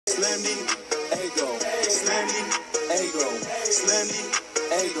Slendy, ego, Slendy, ego, Slendy,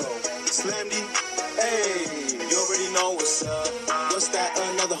 ego, Slendy, hey. You already know what's up. What's that?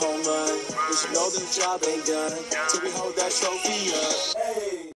 Another home run. But you know the job ain't done till we hold that trophy up.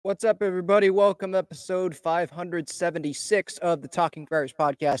 Hey. What's up, everybody? Welcome to episode 576 of the Talking Friars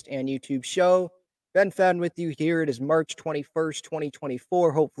podcast and YouTube show. Ben Fadden with you here. It is March 21st,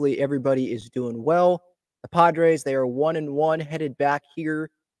 2024. Hopefully everybody is doing well. The Padres, they are 1-1 headed back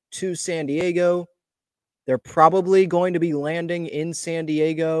here to San Diego. They're probably going to be landing in San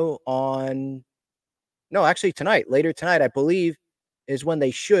Diego tonight. Later tonight, I believe, is when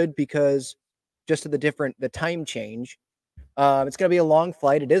they should, because just of the time change. It's going to be a long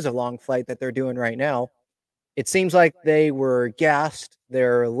flight. It is a long flight that they're doing right now. It seems like they were gassed.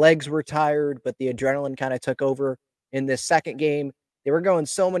 Their legs were tired, but the adrenaline kind of took over in this second game. They were going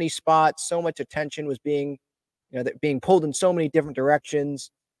so many spots. So much attention was being pulled in so many different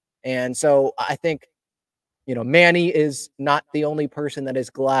directions. And so I think, Manny is not the only person that is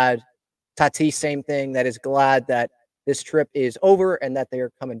glad. Tatis, same thing, that is glad that this trip is over and that they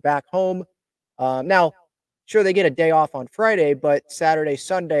are coming back home. Now, sure, they get a day off on Friday, but Saturday,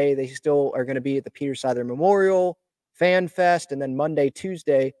 Sunday, they still are going to be at the Peter Seidler Memorial, Fan Fest, and then Monday,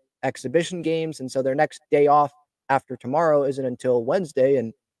 Tuesday, exhibition games. And so their next day off after tomorrow isn't until Wednesday.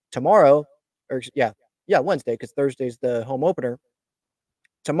 And tomorrow, Wednesday, because Thursday's the home opener.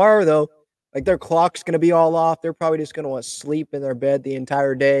 Tomorrow, though, their clock's going to be all off. They're probably just going to want to sleep in their bed the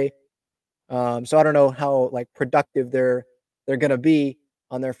entire day. So I don't know how productive they're going to be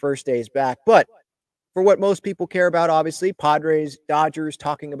on their first days back. But for what most people care about, obviously, Padres, Dodgers,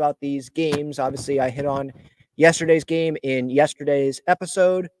 talking about these games. Obviously, I hit on yesterday's game in yesterday's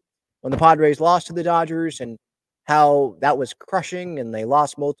episode when the Padres lost to the Dodgers and how that was crushing and they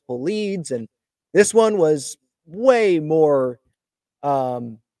lost multiple leads. And this one was way more,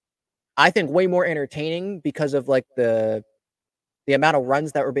 way more entertaining because of the amount of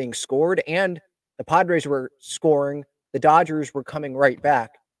runs that were being scored, and the Padres were scoring. The Dodgers were coming right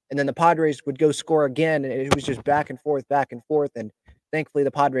back. And then the Padres would go score again, and it was just back and forth. And thankfully,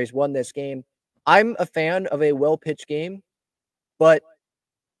 the Padres won this game. I'm a fan of a well-pitched game, but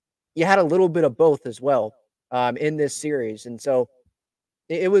you had a little bit of both as well in this series. And so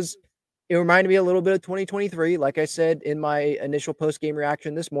it reminded me a little bit of 2023, like I said in my initial post-game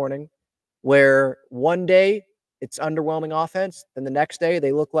reaction this morning, where one day it's underwhelming offense, and the next day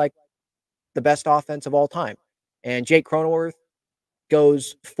they look like the best offense of all time. And Jake Cronenworth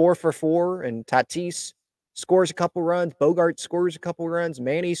goes 4 for 4, and Tatis scores a couple runs. Bogart scores a couple runs.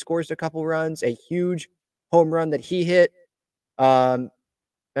 Manny scores a couple runs. A huge home run that he hit. Camposano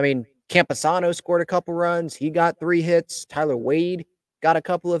scored a couple runs. He got 3 hits. Tyler Wade got a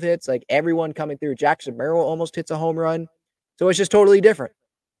couple of hits. Everyone coming through. Jackson Merrill almost hits a home run. So it's just totally different.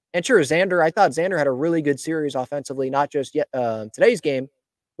 And sure, I thought Xander had a really good series offensively, not just today's game,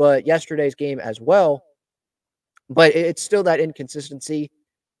 but yesterday's game as well. But it's still that inconsistency.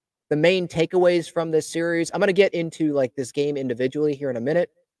 The main takeaways from this series, I'm going to get into this game individually here in a minute.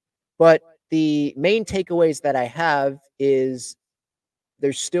 But the main takeaways that I have is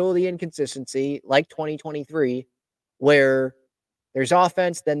there's still the inconsistency, like 2023, where there's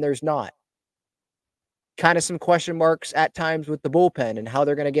offense, then there's not. Kind of some question marks at times with the bullpen and how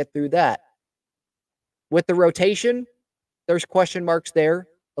they're going to get through that. With the rotation, there's question marks there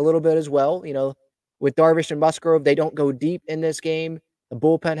a little bit as well. With Darvish and Musgrove, they don't go deep in this game. The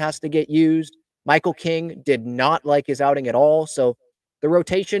bullpen has to get used. Michael King did not like his outing at all. So the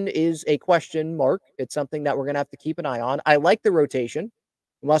rotation is a question mark. It's something that we're going to have to keep an eye on. I like the rotation.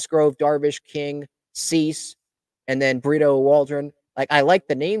 Musgrove, Darvish, King, Cease, and then Brito, Waldron. I like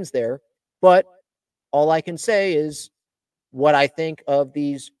the names there. But all I can say is what I think of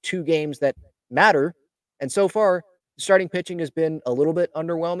these two games that matter. And so far, starting pitching has been a little bit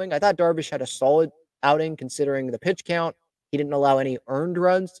underwhelming. I thought Darvish had a solid outing considering the pitch count. He didn't allow any earned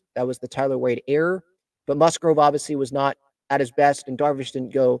runs. That was the Tyler Wade error. But Musgrove obviously was not at his best, and Darvish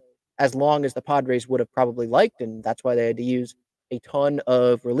didn't go as long as the Padres would have probably liked, and that's why they had to use a ton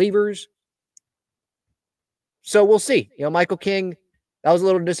of relievers. So we'll see. Michael King, that was a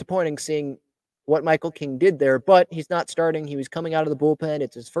little disappointing seeing what Michael King did there, but he's not starting. He was coming out of the bullpen.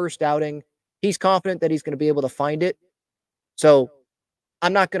 It's his first outing. He's confident that he's going to be able to find it. So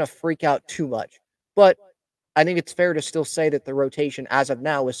I'm not going to freak out too much. But I think it's fair to still say that the rotation as of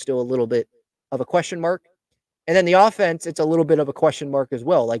now is still a little bit of a question mark. And then the offense, it's a little bit of a question mark as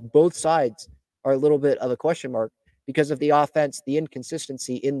well. Both sides are a little bit of a question mark because of the offense, the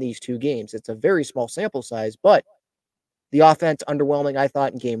inconsistency in these two games. It's a very small sample size, but the offense underwhelming, I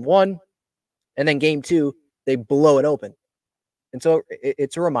thought, in game 1. And then game 2, they blow it open. And so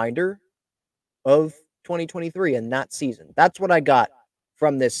it's a reminder of 2023 and that season. That's what I got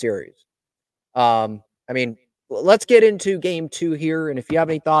from this series. I mean, let's get into game 2 here. And if you have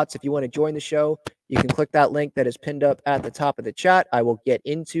any thoughts, if you want to join the show, you can click that link that is pinned up at the top of the chat. I will get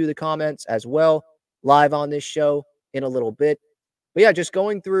into the comments as well live on this show in a little bit. But yeah, just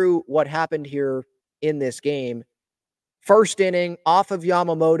going through what happened here in this game. First inning, off of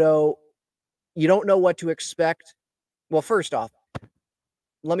Yamamoto, you don't know what to expect. Well, first off,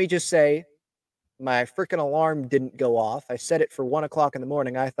 let me just say my freaking alarm didn't go off. I set it for 1 o'clock in the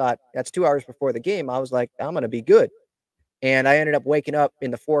morning. I thought that's 2 hours before the game. I was like, I'm going to be good. And I ended up waking up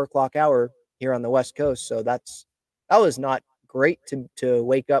in the 4 o'clock hour here on the West Coast. So that was not great to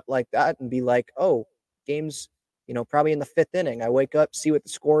wake up like that and be like, oh, game's, probably in the 5th inning. I wake up, see what the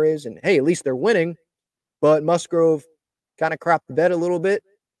score is, and hey, at least they're winning. But Musgrove kind of crapped the bed a little bit.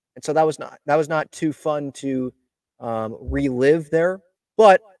 And so that was not too fun to relive there.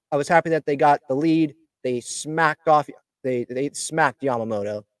 But I was happy that they got the lead. They smacked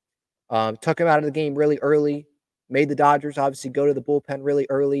Yamamoto, took him out of the game really early, made the Dodgers obviously go to the bullpen really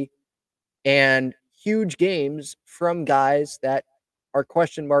early, and huge games from guys that are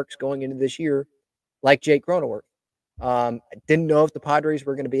question marks going into this year, like Jake Cronenworth. I didn't know if the Padres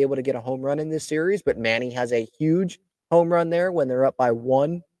were going to be able to get a home run in this series, but Manny has a huge home run there when they're up by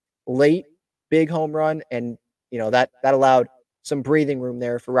 1 late, big home run, and that allowed some breathing room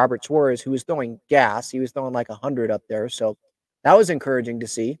there for Robert Suarez, who was throwing gas. He was throwing like 100 up there, so that was encouraging to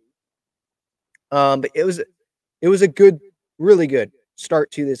see. But it was a good, really good start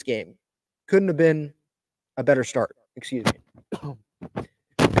to this game. Couldn't have been a better start. Excuse me.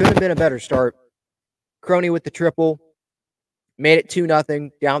 Couldn't have been a better start. Crony with the triple, made it 2-0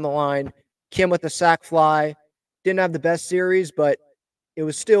 down the line. Kim with the sac fly. Didn't have the best series, but it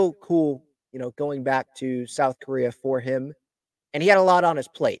was still cool, going back to South Korea for him. And he had a lot on his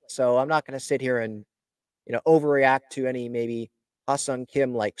plate. So I'm not going to sit here and, overreact to any maybe Ha-Seong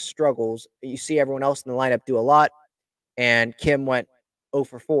Kim like struggles. You see everyone else in the lineup do a lot, and Kim went 0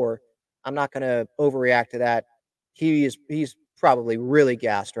 for 4. I'm not going to overreact to that. He's probably really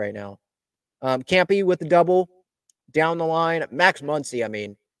gassed right now. Campy with the double down the line. Max Muncy, I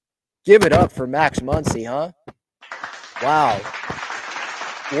mean, give it up for Max Muncy, huh? Wow.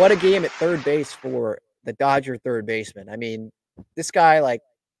 What a game at third base for the Dodger third baseman. I mean, this guy,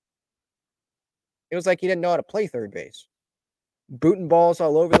 it was like he didn't know how to play third base. Booting balls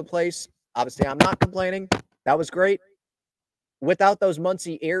all over the place. Obviously, I'm not complaining. That was great. Without those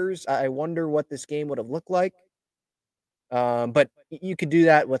Muncy errors, I wonder what this game would have looked like. But you could do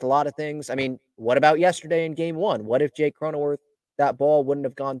that with a lot of things. I mean, what about yesterday in game 1? What if Jake Cronenworth, that ball wouldn't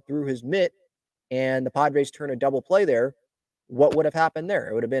have gone through his mitt and the Padres turn a double play there? What would have happened there?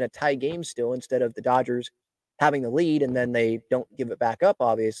 It would have been a tie game still instead of the Dodgers having the lead and then they don't give it back up,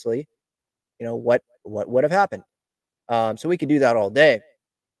 obviously. What would have happened? So we could do that all day.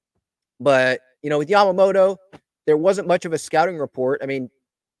 But, with Yamamoto, there wasn't much of a scouting report. I mean,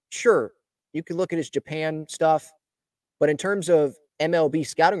 sure, you could look at his Japan stuff, but in terms of MLB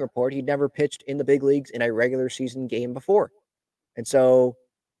scouting report, he'd never pitched in the big leagues in a regular season game before. And so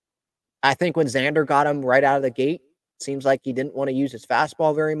I think when Xander got him right out of the gate, it seems like he didn't want to use his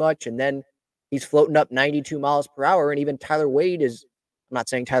fastball very much. And then he's floating up 92 miles per hour. And even Tyler Wade I'm not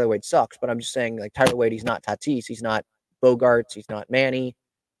saying Tyler Wade sucks, but I'm just saying like Tyler Wade, he's not Tatis. He's not Bogarts. He's not Manny.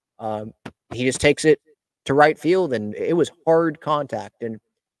 He just takes it to right field and it was hard contact. And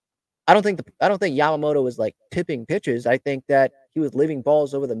I don't think Yamamoto was like tipping pitches. I think that he was leaving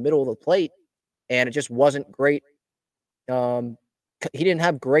balls over the middle of the plate and it just wasn't great. He didn't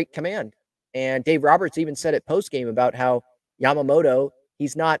have great command. And Dave Roberts even said it post game about how Yamamoto,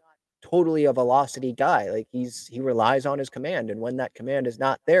 he's not totally a velocity guy. Like he relies on his command. And when that command is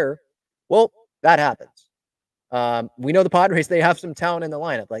not there, well, that happens. We know the Padres, they have some talent in the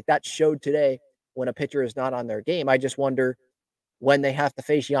lineup. Like that showed today when a pitcher is not on their game. I just wonder when they have to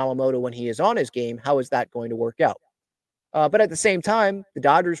face Yamamoto when he is on his game, how is that going to work out? But at the same time, the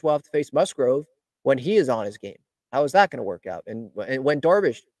Dodgers will have to face Musgrove when he is on his game. How is that going to work out? And when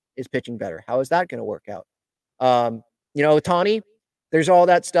Darvish is pitching better, how is that going to work out? Ohtani, there's all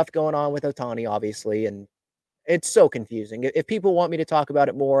that stuff going on with Ohtani, obviously, and it's so confusing. If people want me to talk about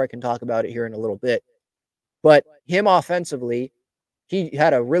it more, I can talk about it here in a little bit. But him offensively, he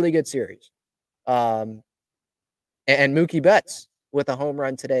had a really good series. And Mookie Betts with a home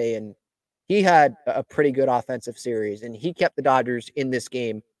run today, and he had a pretty good offensive series, and he kept the Dodgers in this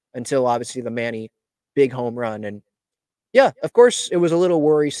game until obviously the Manny big home run. And yeah, of course, it was a little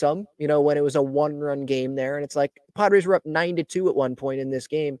worrisome, when it was a 1-run game there, and it's like the Padres were up 9-2 at one point in this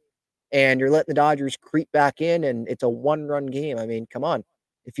game, and you're letting the Dodgers creep back in, and it's a one-run game. I mean, come on.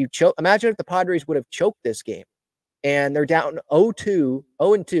 If you choke, imagine if the Padres would have choked this game, and they're down 0-2,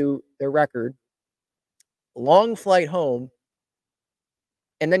 0-2, their record, long flight home,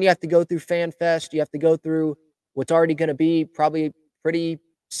 and then you have to go through Fan Fest. You have to go through what's already going to be probably pretty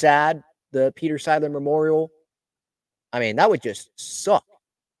sad, the Peter Seidler Memorial. I mean, that would just suck.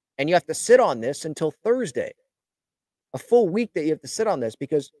 And you have to sit on this until Thursday. A full week that you have to sit on this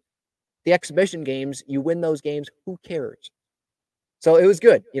because the exhibition games, you win those games, who cares? So it was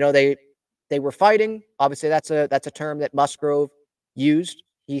good. You know, they were fighting. Obviously, that's a term that Musgrove used.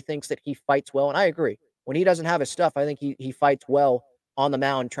 He thinks that he fights well, and I agree. When he doesn't have his stuff, I think he fights well on the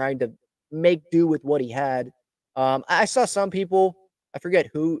mound, trying to make do with what he had. I saw some people, I forget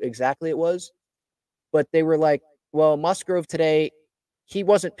who exactly it was, but they were like, well, Musgrove today, he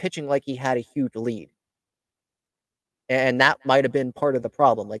wasn't pitching like he had a huge lead. And that might have been part of the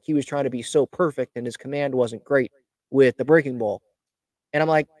problem. Like, he was trying to be so perfect, and his command wasn't great with the breaking ball. And I'm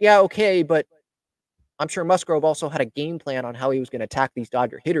like, yeah, okay, but I'm sure Musgrove also had a game plan on how he was going to attack these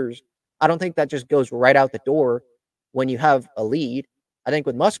Dodger hitters. I don't think that just goes right out the door when you have a lead. I think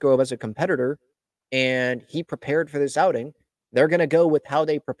with Musgrove as a competitor, and he prepared for this outing, they're going to go with how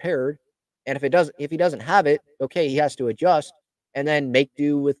they prepared. And if he doesn't have it, okay, he has to adjust and then make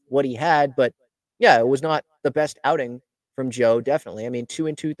do with what he had. But yeah, it was not the best outing from Joe, definitely. I mean, 2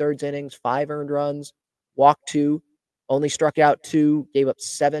 2/3 innings, 5 earned runs, walked 2, only struck out 2, gave up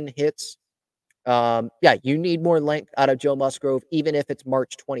 7 hits. Yeah, you need more length out of Joe Musgrove, even if it's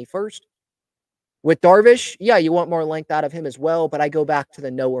March 21st. With Darvish, yeah, you want more length out of him as well, but I go back to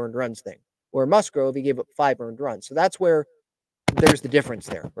the no earned runs thing. Where Musgrove, he gave up 5 earned runs. So that's where there's the difference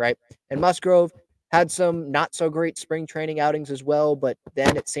there, right? And Musgrove had some not so great spring training outings as well, but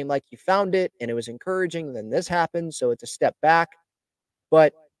then it seemed like he found it and it was encouraging. Then this happened, so it's a step back.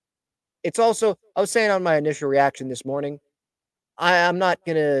 But it's also, I was saying on my initial reaction this morning, I'm not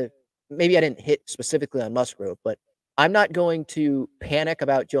going to, maybe I didn't hit specifically on Musgrove, but I'm not going to panic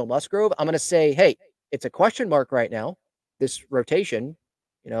about Joe Musgrove. I'm going to say, hey, it's a question mark right now, this rotation.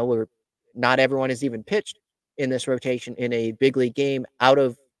 You know, where not everyone has even pitched in this rotation in a big league game out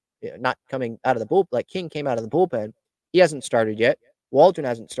of, not coming out of the bullpen. Like King came out of the bullpen. He hasn't started yet. Waldron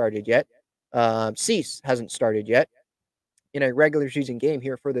hasn't started yet. Cease hasn't started yet in a regular season game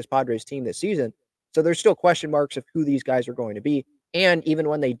here for this Padres team this season. So there's still question marks of who these guys are going to be. And even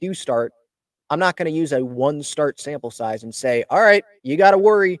when they do start, I'm not going to use a one start sample size and say, all right, you got to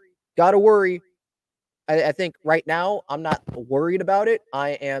worry. Got to worry. I think right now I'm not worried about it.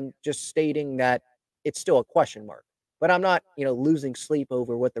 I am just stating that it's still a question mark. But I'm not, losing sleep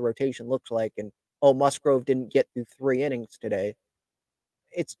over what the rotation looks like. And, oh, Musgrove didn't get through 3 innings today.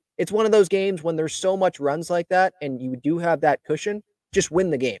 It's one of those games when there's so much runs like that and you do have that cushion, just win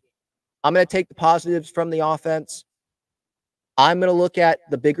the game. I'm going to take the positives from the offense. I'm going to look at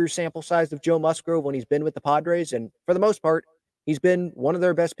the bigger sample size of Joe Musgrove when he's been with the Padres. And for the most part, he's been one of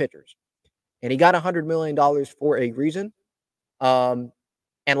their best pitchers. And he got $100 million for a reason. And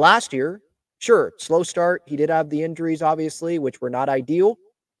last year, sure, slow start. He did have the injuries, obviously, which were not ideal.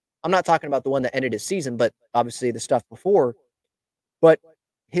 I'm not talking about the one that ended his season, but obviously the stuff before. But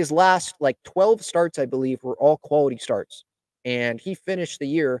his last 12 starts, I believe, were all quality starts. And he finished the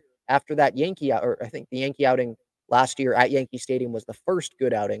year after that Yankee, or I think the Yankee outing last year at Yankee Stadium was the first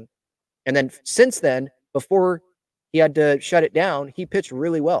good outing. And then since then, before he had to shut it down, he pitched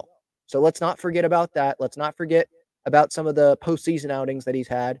really well. So let's not forget about that. Let's not forget about some of the postseason outings that he's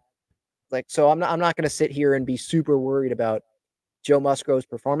had. So I'm not going to sit here and be super worried about Joe Musgrove's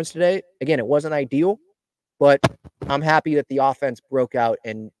performance today. Again, it wasn't ideal, but I'm happy that the offense broke out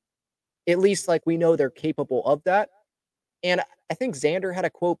and at least we know they're capable of that. And I think Xander had a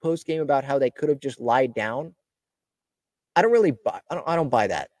quote post game about how they could have just lied down. I don't buy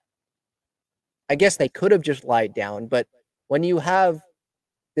that. I guess they could have just lied down, but when you have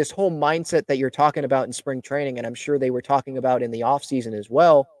this whole mindset that you're talking about in spring training, and I'm sure they were talking about in the offseason as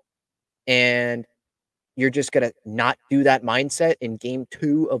well, and you're just going to not do that mindset in game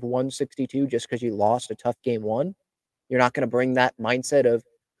 2 of 162 just because you lost a tough game 1. You're not going to bring that mindset of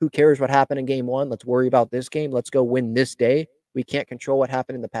who cares what happened in game 1. Let's worry about this game. Let's go win this day. We can't control what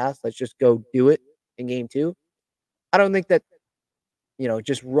happened in the past. Let's just go do it in game 2. I don't think that,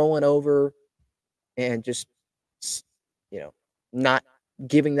 just rolling over and just, not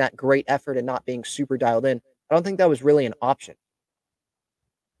giving that great effort and not being super dialed in, I don't think that was really an option.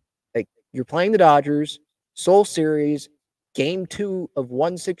 You're playing the Dodgers, Seoul Series, game 2 of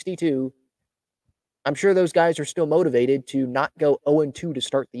 162. I'm sure those guys are still motivated to not go 0-2 to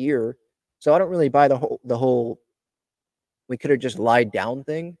start the year. So I don't really buy the whole we could have just lied down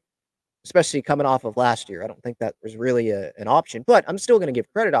thing. especially coming off of last year. I don't think that was really an option, but I'm still going to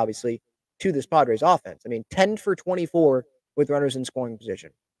give credit, obviously, to this Padres offense. I mean, 10 for 24 with runners in scoring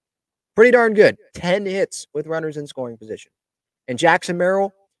position. Pretty darn good. 10 hits with runners in scoring position. And Jackson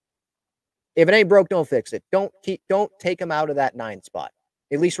Merrill, if it ain't broke, don't fix it. Don't take him out of that 9 spot,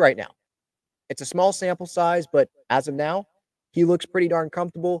 at least right now. It's a small sample size, but as of now, he looks pretty darn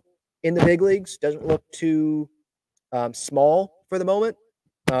comfortable in the big leagues. Doesn't look too small for the moment.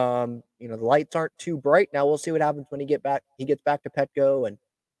 The lights aren't too bright. Now we'll see what happens when he gets back to Petco, and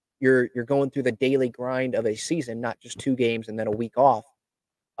you're going through the daily grind of a season, not just 2 games and then a week off.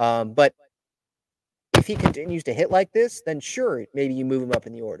 But if he continues to hit like this, then sure, maybe you move him up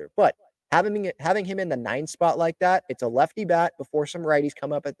in the order. But having him in the 9 spot like that, it's a lefty bat before some righties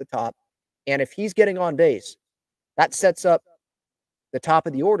come up at the top. And if he's getting on base, that sets up the top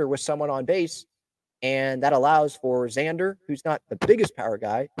of the order with someone on base. And that allows for Xander, who's not the biggest power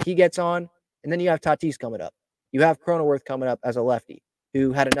guy. He gets on, and then you have Tatis coming up. You have Cronenworth coming up as a lefty,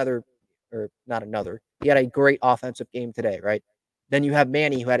 who had he had a great offensive game today, right? Then you have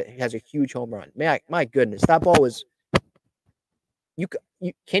Manny, who has a huge home run. My goodness, that ball was.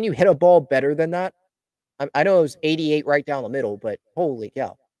 Can you hit a ball better than that? I know it was 88 right down the middle, but holy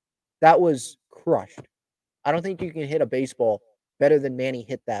cow, that was crushed. I don't think you can hit a baseball better than Manny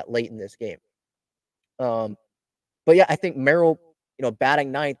hit that late in this game. But yeah, I think Merrill,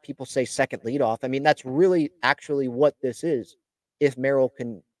 batting 9th, people say second leadoff. I mean, that's really actually what this is. If Merrill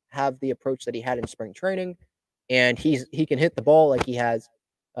can have the approach that he had in spring training, and he can hit the ball like he has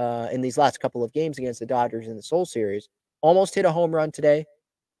in these last couple of games against the Dodgers in the Seoul Series. Almost hit a home run today.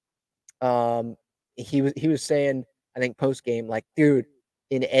 He was saying, I think post game, like, dude,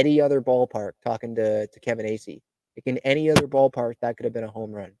 in any other ballpark, talking to Kevin Acee, like in any other ballpark, that could have been a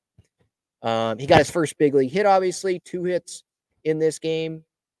home run. He got his first big league hit, obviously, 2 hits in this game.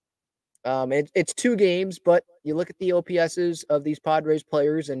 It's 2 games, but you look at the OPSs of these Padres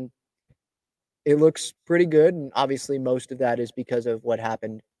players, and it looks pretty good. And obviously, most of that is because of what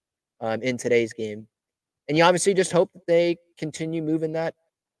happened in today's game. And you obviously just hope that they continue moving that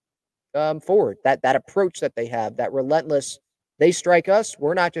forward, that approach that they have, that relentless, they strike us,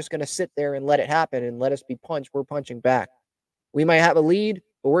 we're not just going to sit there and let it happen and let us be punched. We're punching back. We might have a lead,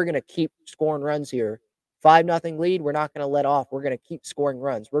 but we're going to keep scoring runs here. 5-0 lead, we're not going to let off. We're going to keep scoring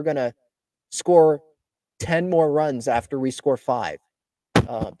runs. We're going to score 10 more runs after we score 5.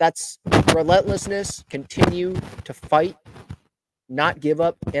 That's relentlessness, continue to fight, not give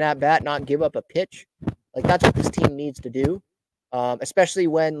up an at-bat, not give up a pitch. Like, that's what this team needs to do, especially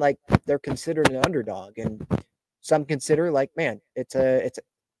when, like, they're considered an underdog. And some consider, like, man, it's a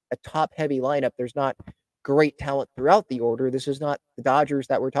top-heavy lineup. There's not great talent throughout the order. This is not the Dodgers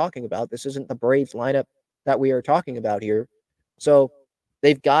that we're talking about. This isn't the Braves lineup that we are talking about here. So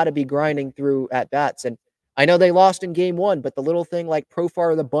they've got to be grinding through at-bats. And I know they lost in game 1, but the little thing like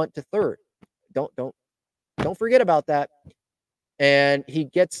Profar the bunt to third, don't forget about that. And he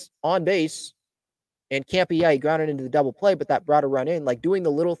gets on base, and Campy, he grounded into the double play, but that brought a run in. Like, doing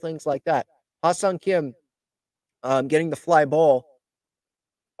the little things like that. Ha-Sung Kim getting the fly ball,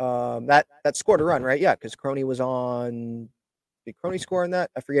 that scored a run, right? Yeah, because Crony was on. Did Crony score on that?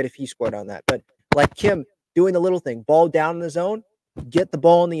 I forget if he scored on that. But like Kim doing the little thing, ball down in the zone, get the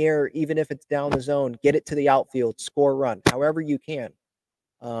ball in the air, even if it's down the zone, get it to the outfield, score a run, however you can.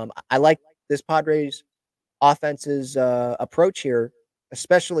 I like this Padres offense's approach here,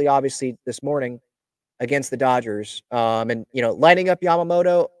 especially obviously this morning against the Dodgers. And lighting up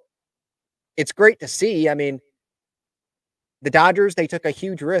Yamamoto, it's great to see. I mean, the Dodgers, they took a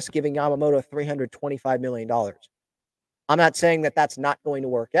huge risk giving Yamamoto $325 million. I'm not saying that that's not going to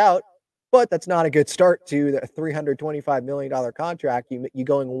work out, but that's not a good start to the $325 million contract. You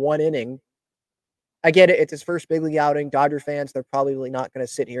going 1 inning. I get it. It's his first big league outing. Dodger fans, they're probably not going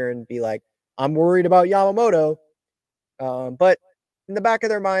to sit here and be like, I'm worried about Yamamoto. But in the back of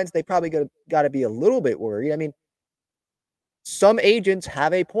their minds, they probably got to be a little bit worried. I mean, some agents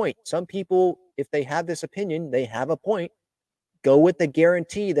have a point. Some people, if they have this opinion, they have a point. Go with the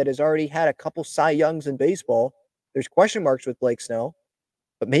guarantee that has already had a couple Cy Youngs in baseball. There's question marks with Blake Snell,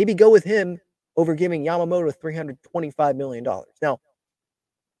 but maybe go with him over giving Yamamoto $325 million. Now,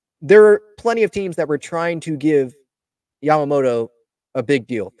 there are plenty of teams that were trying to give Yamamoto a big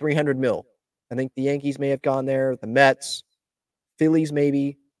deal, $300 million. I think the Yankees may have gone there, the Mets, Phillies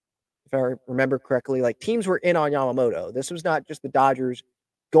maybe, if I remember correctly. Like, teams were in on Yamamoto. This was not just the Dodgers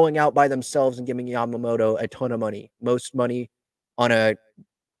going out by themselves and giving Yamamoto a ton of money, most money on a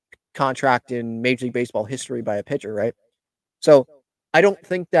contract in Major League Baseball history by a pitcher, right? So I don't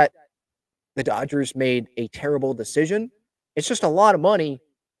think that the Dodgers made a terrible decision. It's just a lot of money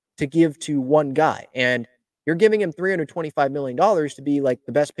to give to one guy. And you're giving him $325 million to be like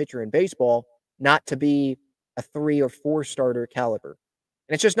the best pitcher in baseball, not to be a 3 or 4 starter caliber.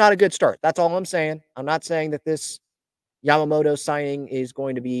 And it's just not a good start. That's all I'm saying. I'm not saying that this Yamamoto signing is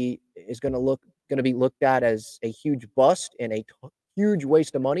going to be looked at as a huge bust and a huge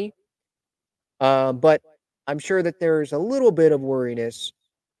waste of money. But I'm sure that there's a little bit of worriness.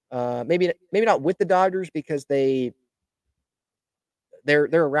 Maybe not with the Dodgers because they're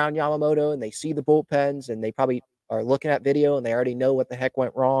around Yamamoto and they see the bullpens and they probably are looking at video and they already know what the heck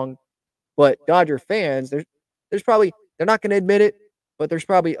went wrong. But Dodger fans, there's probably, they're not going to admit it, but there's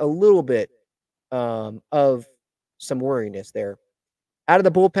probably a little bit of some worriness there. Out of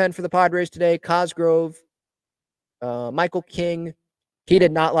the bullpen for the Padres today, Cosgrove, Michael King, he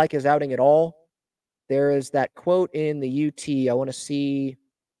did not like his outing at all. There is that quote in the UT. I want to see.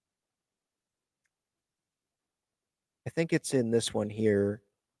 I think it's in this one here.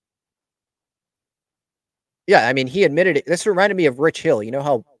 Yeah, I mean, he admitted it. This reminded me of Rich Hill. You know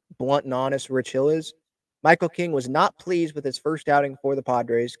how blunt and honest Rich Hill is? Michael King was not pleased with his first outing for the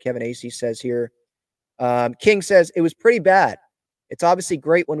Padres. Kevin Acee says here. King says, it was pretty bad. It's obviously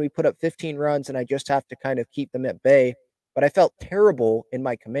great when we put up 15 runs and I just have to kind of keep them at bay, but I felt terrible in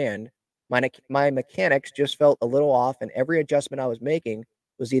my command. My mechanics just felt a little off, and every adjustment I was making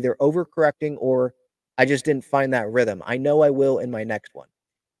was either overcorrecting or I just didn't find that rhythm. I know I will in my next one.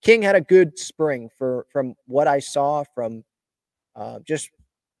 King had a good spring from what I saw from just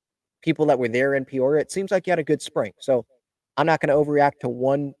people that were there in Peoria. It seems like he had a good spring. So I'm not going to overreact to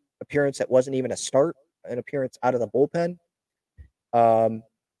one appearance that wasn't even a start, an appearance out of the bullpen.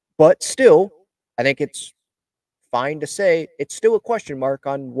 But still, I think it's fine to say it's still a question mark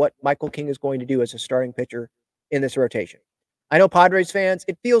on what Michael King is going to do as a starting pitcher in this rotation. I know Padres fans,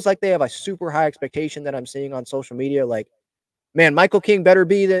 it feels like they have a super high expectation that I'm seeing on social media. Like, man, Michael King better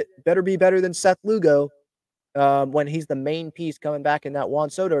be better than Seth Lugo when he's the main piece coming back in that Juan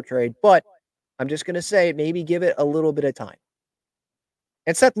Soto trade. But I'm just going to say maybe give it a little bit of time.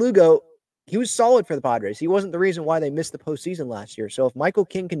 And Seth Lugo, he was solid for the Padres. He wasn't the reason why they missed the postseason last year. So if Michael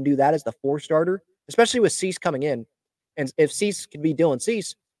King can do that as the 4 starter, especially with Cease coming in, and if Cease could be Dylan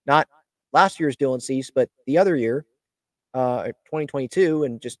Cease, not last year's Dylan Cease, but the other year, 2022,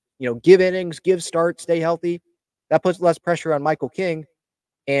 and just, give innings, give starts, stay healthy, that puts less pressure on Michael King.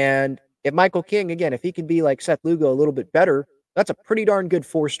 And if Michael King, again, if he can be like Seth Lugo a little bit better, that's a pretty darn good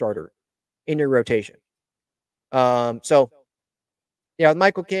 4 starter in your rotation. So, yeah,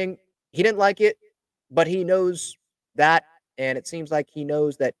 Michael King, he didn't like it, but he knows that, and it seems like he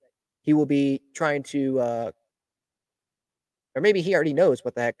knows that he will be trying to, or maybe he already knows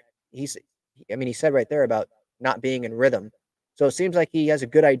what the heck he said right there about not being in rhythm. So it seems like he has a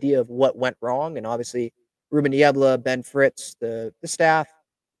good idea of what went wrong, and obviously Ruben Niebla, Ben Fritz, the staff,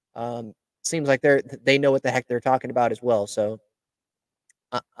 seems like they know what the heck they're talking about as well. So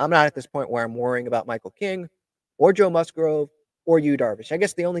I'm not at this point where I'm worrying about Michael King or Joe Musgrove or Yu Darvish. I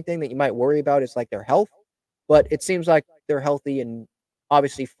guess the only thing that you might worry about is like their health, but it seems like they're healthy and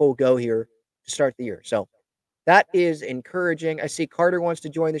obviously full go here to start the year. So that is encouraging. I see Carter wants to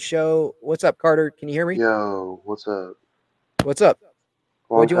join the show. What's up, Carter? Can you hear me? Yo, what's up? What's up?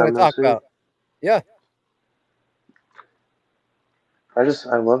 What Long do you want time to no talk see. about? Yeah.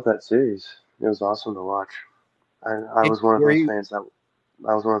 I love that series. It was awesome to watch. I was one of Were those you? fans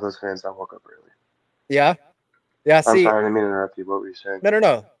that woke up early. Yeah. Yeah. I'm See, sorry, I didn't mean to interrupt you. What were you saying?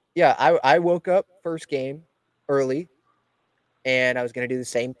 no. Yeah, I woke up first game early, and I was gonna do the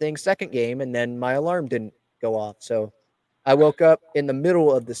same thing second game, and then my alarm didn't go off, so I woke up in the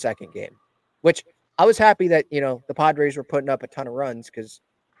middle of the second game, which I was happy that the Padres were putting up a ton of runs because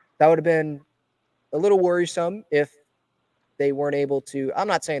that would have been a little worrisome if they weren't able to. I'm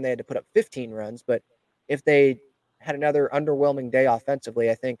not saying they had to put up 15 runs, but if they had another underwhelming day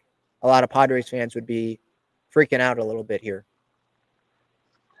offensively, I think a lot of Padres fans would be freaking out a little bit here.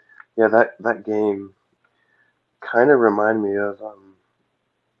 Yeah, that game kind of reminded me of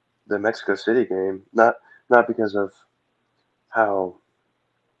the Mexico City game. Not because of how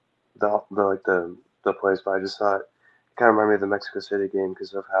the plays, but I just thought it kind of reminded me of the Mexico City game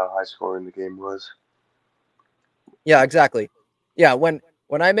because of how high scoring the game was. Yeah, exactly. Yeah, when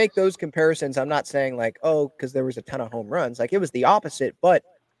I make those comparisons, I'm not saying like, oh, because there was a ton of home runs. Like it was the opposite, but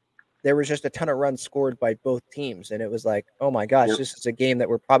there was just a ton of runs scored by both teams, and it was like, oh my gosh, Yep. this is a game that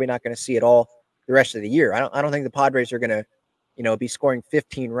we're probably not going to see at all the rest of the year. I don't think the Padres are going to, be scoring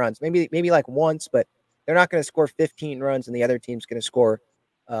 15 runs. Maybe like once, but they're not going to score 15 runs, and the other team's going to score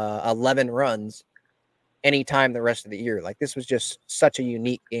 11 runs anytime the rest of the year. Like this was just such a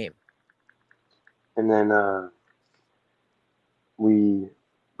unique game. And then we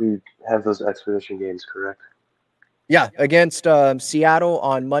We have those exhibition games, correct? Yeah, against Seattle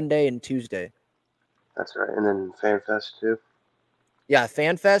on Monday and Tuesday. That's right. And then FanFest too. Yeah,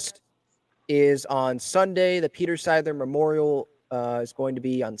 FanFest is on Sunday. The Peter Seidler Memorial is going to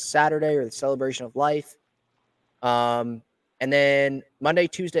be on Saturday, or the Celebration of Life. And then Monday,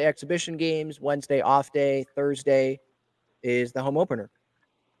 Tuesday exhibition games. Wednesday off day. Thursday is the home opener.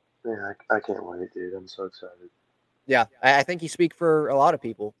 Yeah, I can't wait, dude. I'm so excited. Yeah, I think you speak for a lot of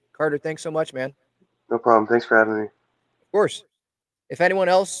people. Carter, thanks so much, man. No problem. Thanks for having me. Of course. If anyone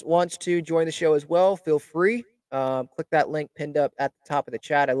else wants to join the show as well, feel free. Click that link pinned up at the top of the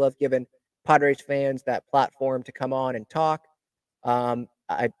chat. I love giving Padres fans that platform to come on and talk.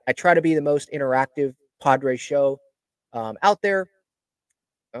 I try to be the most interactive Padres show out there.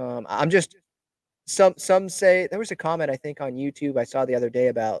 I'm just some say there was a comment I think on YouTube I saw the other day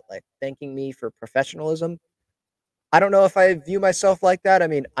about like thanking me for professionalism. I don't know if I view myself like that. I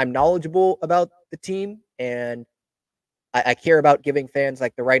mean, I'm knowledgeable about the team and I care about giving fans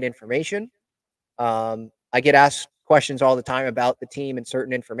like the right information. I get asked questions all the time about the team and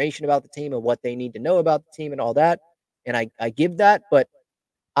certain information about the team and what they need to know about the team and all that. And I give that, but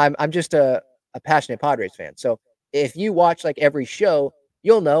I'm just a passionate Padres fan. So if you watch like every show,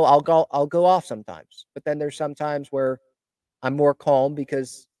 you'll know I'll go off sometimes. But then there's sometimes where I'm more calm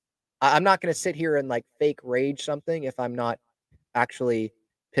because I'm not going to sit here and like fake rage something if I'm not actually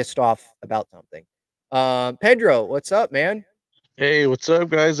pissed off about something. Pedro, what's up, man? Hey, what's up,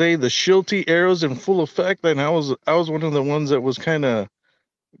 guys? Hey, the Shilty arrows in full effect, and I was one of the ones that was kind of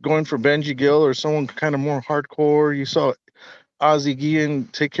going for Benji Gill or someone kind of more hardcore. You saw Ozzie Guillen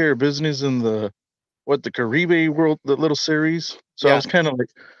take care of business in the Caribe World, the little series. So I Yeah, was kind of like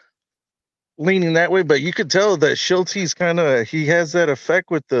leaning that way, but you could tell that Shilty's kind of he has that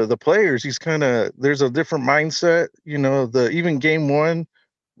effect with the players. He's kind of there's a different mindset. The even game one,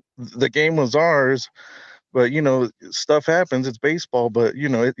 the game was ours, but stuff happens. It's baseball, but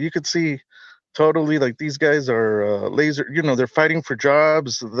you could see totally like these guys are laser. They're fighting for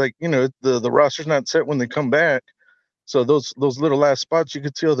jobs. Like the roster's not set when they come back. So those little last spots, you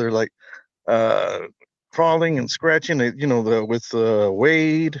could tell they're like uh, crawling and scratching. With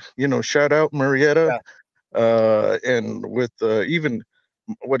Wade. Shout out Marietta. yeah, And with even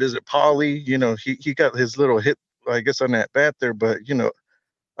what is it, Polly? He got his little hit, I guess, on that bat there, but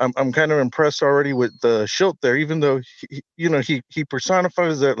I'm kind of impressed already with the Schilt there, even though he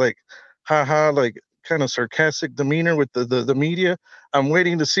personifies that like haha like kind of sarcastic demeanor with the media. I'm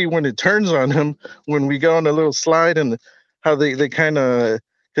waiting to see when it turns on him when we go on a little slide and how they kind of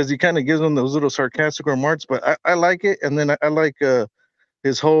because he kind of gives them those little sarcastic remarks, but I like it, and then I like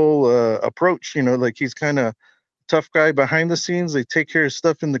his whole approach. Like he's kind of tough guy behind the scenes. They take care of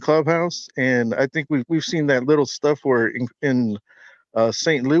stuff in the clubhouse, and I think we've seen that little stuff where in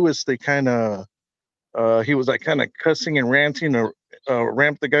St. Louis, they kind of he was like kind of cussing and ranting or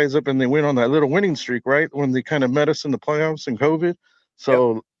ramped the guys up, and they went on that little winning streak, right? When they kind of met us in the playoffs in COVID. yep,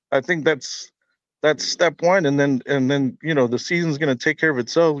 So I think that's step one, and then the season's gonna take care of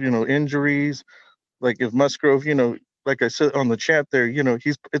itself. Injuries like if Musgrove, like I said on the chat there,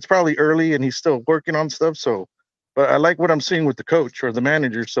 it's probably early and he's still working on stuff. So, but I like what I'm seeing with the coach or the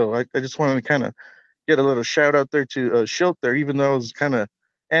manager. So I just wanted to kind of get a little shout out there to Schilt there, even though it's kind of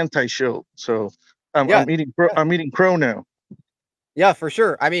anti-Schilt. So yeah, yeah, I'm eating crow now. yeah, for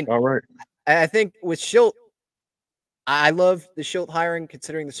sure. I mean, All right. I think with Schilt, I love the Schilt hiring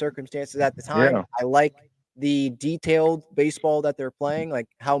considering the circumstances at the time. Yeah. I like the detailed baseball that they're playing, like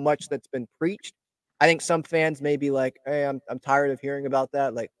how much that's been preached. I think some fans may be like, "Hey, I'm tired of hearing about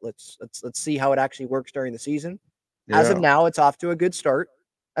that. Like, let's see how it actually works during the season." As of Yeah. now, it's off to a good start.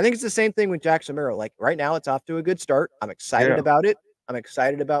 I think it's the same thing with Jackson Merrill. Like right now, it's off to a good start. I'm excited Yeah. about it. I'm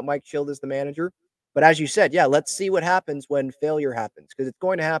excited about Mike Schild as the manager. But as you said, yeah, let's see what happens when failure happens because it's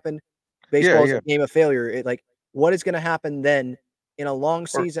going to happen. Yeah. Baseball is Yeah. a game of failure. Like what is going to happen then in a long Or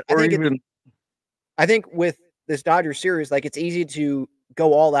season? or even I think with this Dodgers series, like it's easy to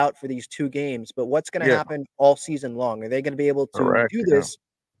go all out for these 2 games, but what's going to yeah. happen all season long? Are they going to be able to Correct. do Yeah. this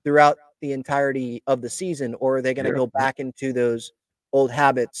throughout the entirety of the season, or are they going to Yeah. go back into those old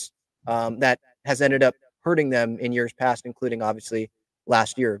habits that has ended up hurting them in years past, including obviously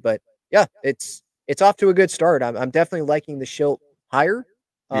last year? But yeah, it's off to a good start. I'm definitely liking the Schilt hire.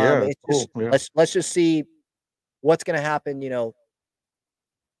 Yeah. It's just Cool. Yeah. let's just see what's going to happen.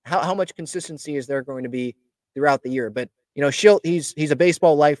 How much consistency is there going to be throughout the year? But Schilt, he's a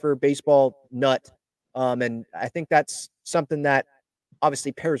baseball lifer, baseball nut, and I think that's something that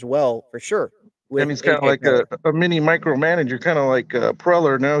obviously pairs well for sure And with he's kind of AJ like Preller. a mini micromanager, kind of like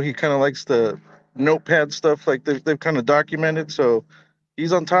Preller. No, he kind of likes the notepad stuff, like they've kind of documented. So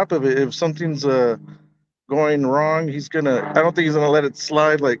he's on top of it. If something's going wrong, I don't think he's gonna let it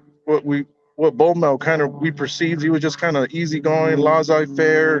slide like what Bowmel kind of we perceived. He was just kind of easygoing,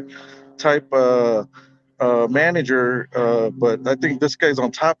 laissez-faire type manager. But I think this guy's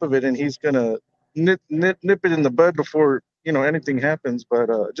on top of it, and he's gonna nip it in the bud before anything happens. But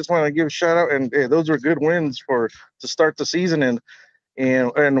just want to give a shout out, and hey, those were good wins to start the season. And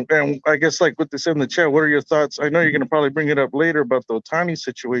I guess like what they said in the chat, what are your thoughts? I know you're gonna probably bring it up later about the Otani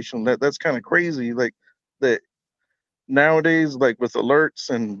situation. That's kind of crazy. Like that nowadays, like with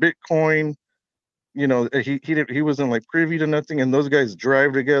alerts and Bitcoin, he wasn't like privy to nothing, and those guys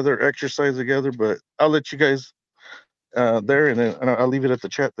drive together, exercise together. But I'll let you guys there, and then I'll leave it at the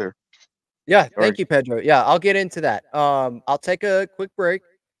chat there. Yeah, thank you, Pedro. Yeah, I'll get into that. I'll take a quick break,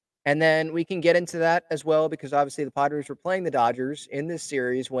 and then we can get into that as well, because obviously the Padres were playing the Dodgers in this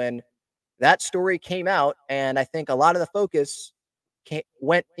series when that story came out, and I think a lot of the focus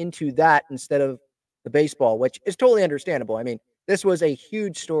went into that instead of the baseball, which is totally understandable. I mean, this was a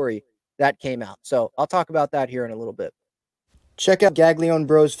huge story that came out. So I'll talk about that here in a little bit. Check out Gaglione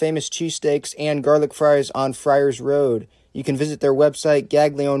Bros' famous cheesesteaks and garlic fries on Friars Road. You can visit their website,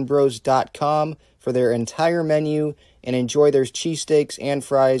 gaglionebros.com, for their entire menu and enjoy their cheesesteaks and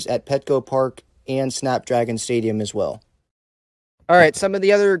fries at Petco Park and Snapdragon Stadium as well. All right, some of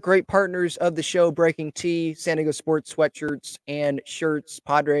the other great partners of the show: Breaking Tea, San Diego Sports sweatshirts and shirts,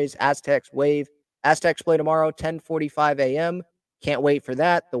 Padres, Aztecs, Wave. Aztecs play tomorrow, 10:45 a.m. Can't wait for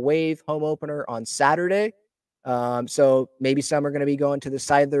that. The Wave home opener on Saturday. So maybe some are going to be going to the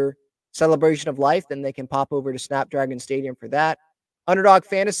Seidler Celebration of Life. Then they can pop over to Snapdragon Stadium for that. Underdog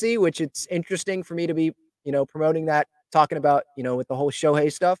Fantasy, which it's interesting for me to be, promoting that, talking about, with the whole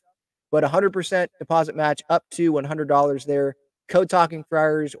Shohei stuff. But 100% deposit match up to $100 there. Code Talking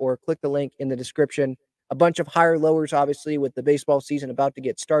Friars, or click the link in the description. A bunch of higher lowers, obviously, with the baseball season about to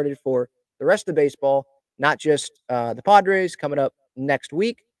get started for the rest of baseball, not just the Padres coming up next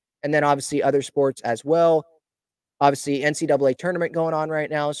week, and then obviously other sports as well. Obviously, NCAA tournament going on right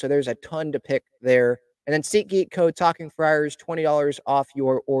now, so there's a ton to pick there. And then SeatGeek, code Talking Friars, $20 off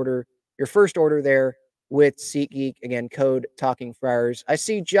your order, your first order there with SeatGeek. Again, code Talking Friars. I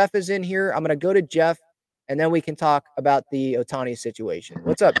see Jeff is in here. I'm going to go to Jeff, and then we can talk about the Otani situation.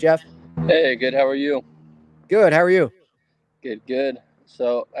 What's up, Jeff? Hey, good. How are you? Good. How are you? Good, good.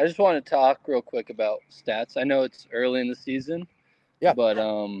 So I just want to talk real quick about stats. I know it's early in the season, but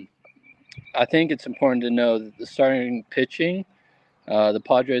I think it's important to know that the starting pitching, the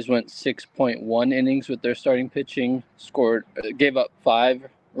Padres went 6.1 innings with their starting pitching, gave up 5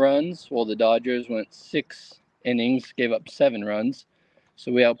 runs, while the Dodgers went 6 innings, gave up 7 runs.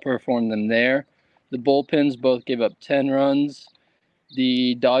 So we outperformed them there. The bullpens both gave up 10 runs.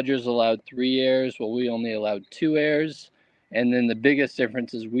 The Dodgers allowed 3 errors, while we only allowed 2 errors. And then the biggest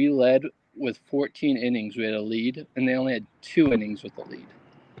difference is we led with 14 innings. We had a lead, and they only had 2 innings with a lead.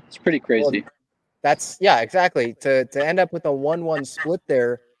 It's pretty crazy. Well, exactly. To end up with a 1-1 split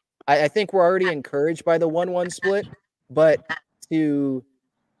there, I think we're already encouraged by the 1-1 split, but to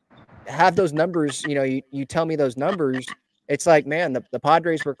have those numbers, you tell me those numbers, it's like, man, the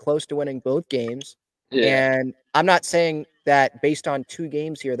Padres were close to winning both games. Yeah. And I'm not saying that based on 2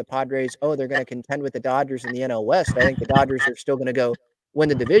 games here, the Padres, they're going to contend with the Dodgers in the NL West. I think the Dodgers are still going to go win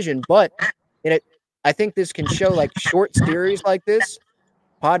the division, but I think this can show, like, short series like this,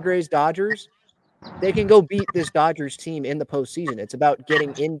 Padres, Dodgers, they can go beat this Dodgers team in the postseason. It's about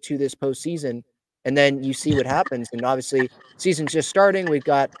getting into this postseason, and then you see what happens. And obviously, season's just starting. We've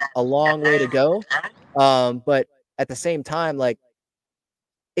got a long way to go. But at the same time, like,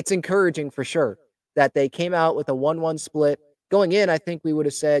 it's encouraging for sure that they came out with a 1-1 split. Going in, I think we would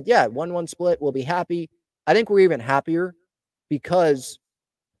have said, 1-1 split, we'll be happy. I think we're even happier because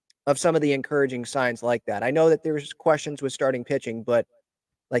of some of the encouraging signs like that. I know that there's questions with starting pitching, but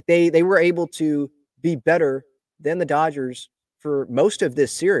like they were able to be better than the Dodgers for most of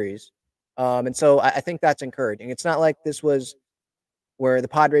this series. And so I think that's encouraging. It's not like this was where the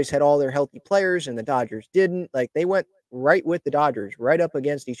Padres had all their healthy players and the Dodgers didn't. Like, they went right with the Dodgers, right up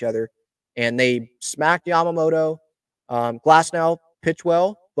against each other, and they smacked Yamamoto. Glasnow pitched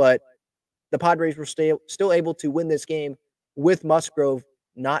well, but the Padres were still able to win this game with Musgrove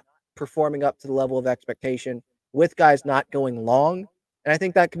not performing up to the level of expectation, with guys not going long. And I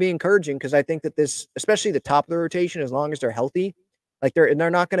think that can be encouraging, because I think that this, especially the top of the rotation, as long as they're healthy, like they're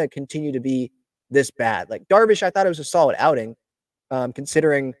not going to continue to be this bad. Like Darvish, I thought it was a solid outing,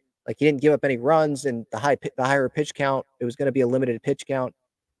 considering like he didn't give up any runs and the higher pitch count. It was going to be a limited pitch count,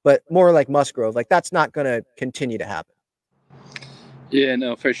 but more like Musgrove, like that's not going to continue to happen. Yeah,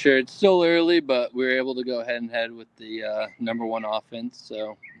 no, for sure. It's still early, but we were able to go head and head with the #1 offense,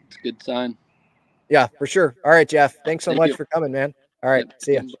 so it's a good sign. Yeah, for sure. All right, Jeff. Thanks so Thank much you. for coming, man. All right, Yep.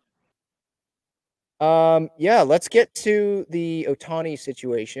 see ya. Yeah, let's get to the Ohtani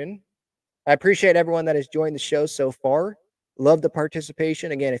situation. I appreciate everyone that has joined the show so far. Love the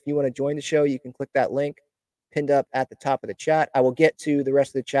participation. Again, if you want to join the show, you can click that link pinned up at the top of the chat. I will get to the rest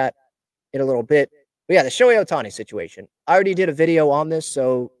of the chat in a little bit. But yeah, the Shohei Ohtani situation. I already did a video on this,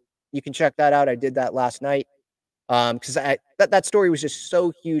 so you can check that out. I did that last night. Because that story was just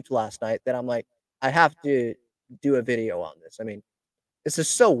so huge last night that I'm like, I have to do a video on this. I mean, this is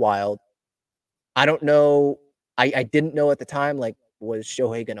so wild. I don't know. I didn't know at the time, like, was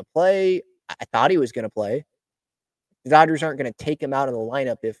Shohei gonna play? I thought he was gonna play. The Dodgers aren't gonna take him out of the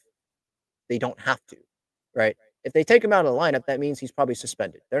lineup if they don't have to, right? If they take him out of the lineup, that means he's probably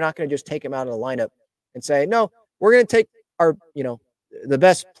suspended. They're not gonna just take him out of the lineup and say, no, we're gonna take our, the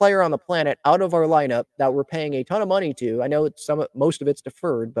best player on the planet out of our lineup that we're paying a ton of money to. I know most of it's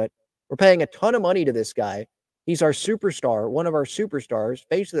deferred, but we're paying a ton of money to this guy. He's our superstar, one of our superstars,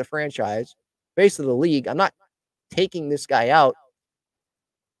 face of the franchise, face of the league. I'm not taking this guy out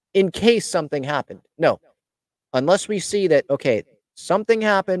in case something happened. No, unless we see that, okay, something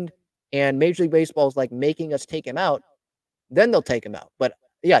happened and Major League Baseball is like making us take him out, then they'll take him out. But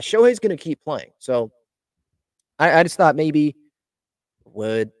yeah, Shohei's going to keep playing. So I just thought maybe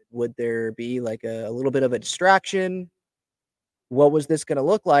would there be like a little bit of a distraction? What was this going to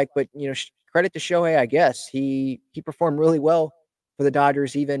look like? But, credit to Shohei, I guess. He performed really well for the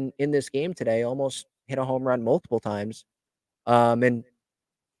Dodgers even in this game today, almost hit a home run multiple times. And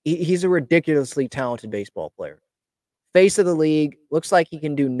he's a ridiculously talented baseball player. Face of the league, looks like he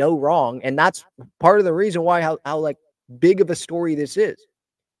can do no wrong, and that's part of the reason why how like big of a story this is.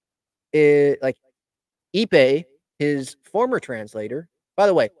 Like Ippei, his former translator. By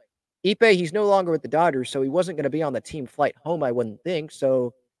the way, Ippei, he's no longer with the Dodgers, so he wasn't going to be on the team flight home, I wouldn't think.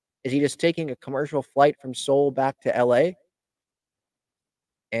 So is he just taking a commercial flight from Seoul back to LA?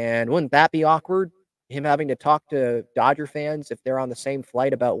 And wouldn't that be awkward? Him having to talk to Dodger fans if they're on the same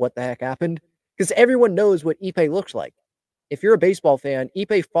flight about what the heck happened? Because everyone knows what Ippei looks like. If you're a baseball fan,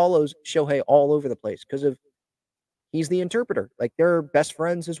 Ippei follows Shohei all over the place because he's the interpreter. Like they're best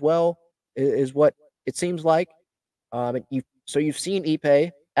friends as well, is what it seems like. You've seen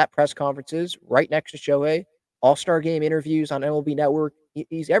Ippei at press conferences right next to Shohei, All-Star Game interviews on MLB Network.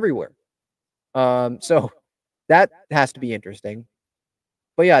 He's everywhere. So that has to be interesting.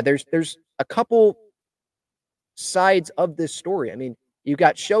 But yeah, there's a couple sides of this story. I mean, you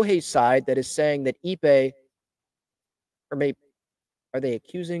got Shohei's side that is saying that Ippei, or maybe are they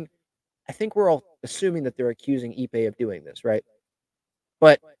accusing? I think we're all assuming that they're accusing Ippei of doing this, right?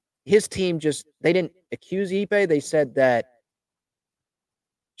 But his team they didn't accuse Ippei. They said that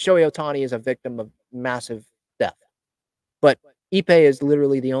Shohei Ohtani is a victim of massive theft. But Ippei is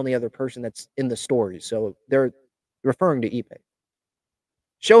literally the only other person that's in the story. So they're referring to Ippei.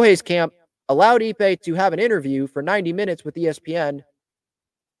 Shohei's camp allowed Ippei to have an interview for 90 minutes with ESPN.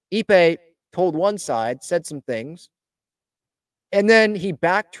 Ippei told one side, said some things, and then he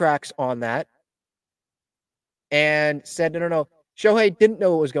backtracks on that and said, no. Shohei didn't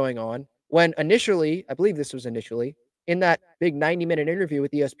know what was going on when initially, I believe this was initially, in that big 90-minute interview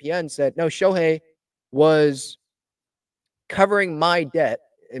with ESPN said, no, Shohei was covering my debt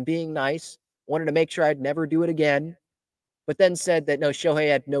and being nice, wanted to make sure I'd never do it again, but then said that, no, Shohei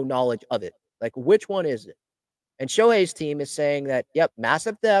had no knowledge of it. Like, which one is it? And Shohei's team is saying that, yep,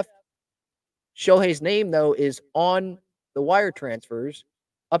 massive theft. Shohei's name, though, is on the wire transfers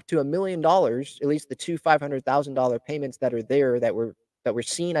up to $1 million, at least the two $500,000 payments that are there that were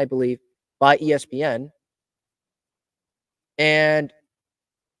seen, I believe, by ESPN. And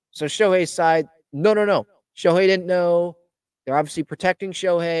so Shohei's side, no. Shohei didn't know. They're obviously protecting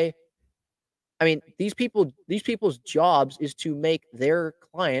Shohei. I mean, these people's jobs is to make their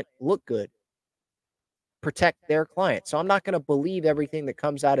client look good, protect their client. So I'm not going to believe everything that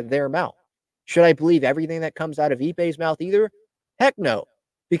comes out of their mouth. Should I believe everything that comes out of Ippei's mouth either? Heck no.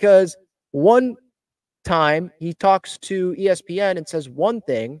 Because one time he talks to ESPN and says one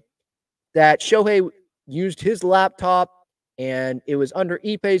thing, that Shohei used his laptop and it was under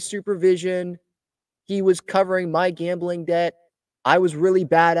Ippei's supervision. He was covering my gambling debt. I was really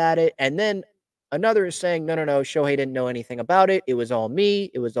bad at it. And then another is saying, no, Shohei didn't know anything about it. It was all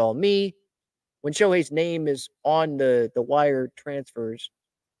me. When Shohei's name is on the wire transfers,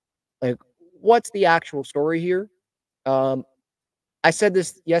 like, what's the actual story here? I said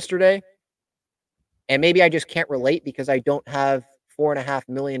this yesterday, and maybe I just can't relate because I don't have $4.5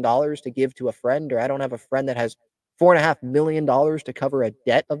 million to give to a friend, or I don't have a friend that has $4.5 million to cover a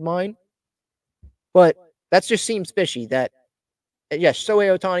debt of mine. But that just seems fishy that, yes,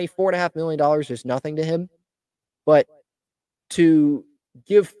 Shohei Ohtani, $4.5 million is nothing to him. But to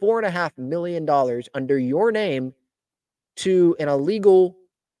give $4.5 million under your name to an illegal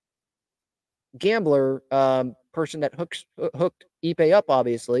gambler, person that hooked Ippei up,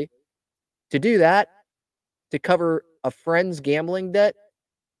 obviously, to do that, to cover a friend's gambling debt,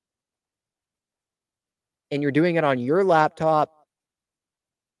 and you're doing it on your laptop,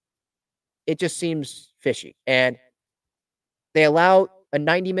 it just seems fishy. And they allow a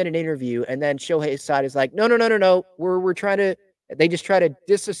 90-minute interview, and then Shohei's side is like, no. We're trying to, they just try to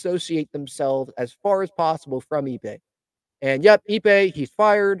disassociate themselves as far as possible from Ippei. And yep, Ippei, he's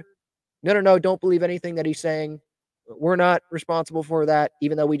fired. No, don't believe anything that he's saying. We're not responsible for that,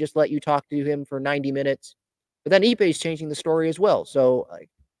 even though we just let you talk to him for 90 minutes. But then Ippei's changing the story as well. So like,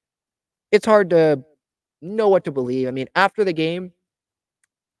 it's hard to know what to believe. I mean, after the game,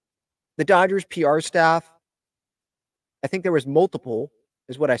 the Dodgers PR staff, I think there was multiple,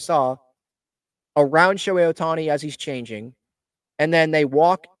 is what I saw, around Shohei Ohtani as he's changing. And then they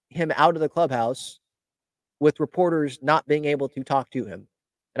walk him out of the clubhouse with reporters not being able to talk to him.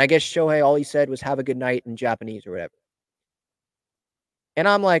 And I guess Shohei, all he said was have a good night in Japanese or whatever. And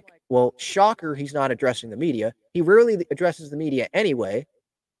I'm like, well, shocker, he's not addressing the media. He rarely addresses the media anyway.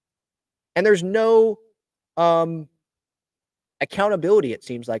 And there's no accountability, it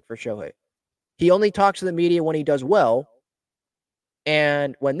seems like, for Shohei. He only talks to the media when he does well.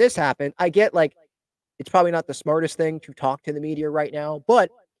 And when this happened, I get like, it's probably not the smartest thing to talk to the media right now.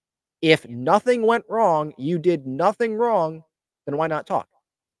 But if nothing went wrong, you did nothing wrong, then why not talk?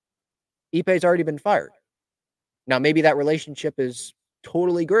 Ippei's already been fired. Now, maybe that relationship is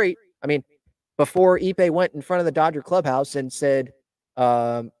totally great. I mean, before Ippei went in front of the Dodger clubhouse and said,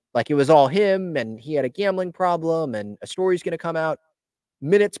 like it was all him and he had a gambling problem and a story's going to come out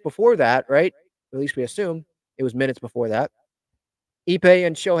minutes before that, right? At least we assume it was minutes before that. Ippei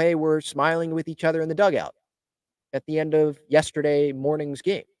and Shohei were smiling with each other in the dugout at the end of yesterday morning's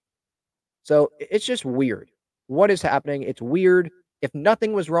game. So it's just weird. What is happening? It's weird. If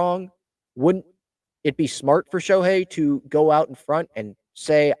nothing was wrong, wouldn't it be smart for Shohei to go out in front and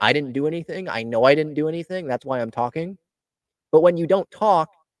say, I didn't do anything. I know I didn't do anything. That's why I'm talking. But when you don't talk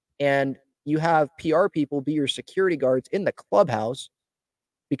and you have PR people be your security guards in the clubhouse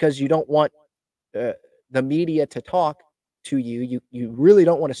because you don't want the media to talk to you, you really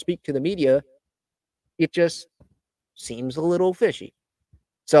don't want to speak to the media, it just seems a little fishy.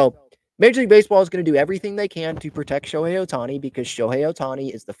 So Major League Baseball is going to do everything they can to protect Shohei Ohtani because Shohei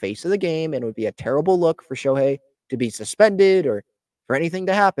Ohtani is the face of the game, and it would be a terrible look for Shohei to be suspended or for anything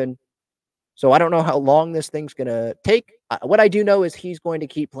to happen. So I don't know how long this thing's going to take. What I do know is he's going to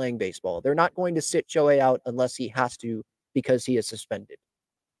keep playing baseball. They're not going to sit Shohei out unless he has to because he is suspended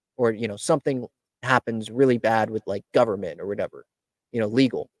or, something happens really bad with like government or whatever,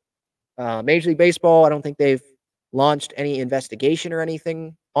 legal. Major League Baseball, I don't think they've launched any investigation or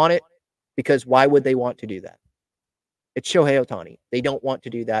anything on it because why would they want to do that? It's Shohei Ohtani. They don't want to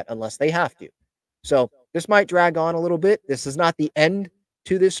do that unless they have to. So this might drag on a little bit. This is not the end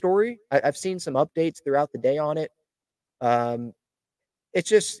to this story. I've seen some updates throughout the day on it.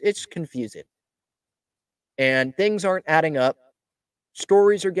 It's confusing. And things aren't adding up.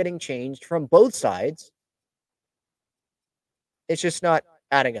 Stories are getting changed from both sides. It's just not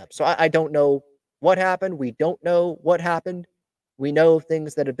adding up. So I don't know what happened. We don't know what happened. We know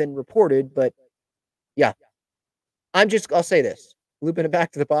things that have been reported, but yeah. I'll say this, looping it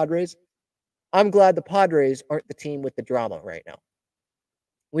back to the Padres. I'm glad the Padres aren't the team with the drama right now.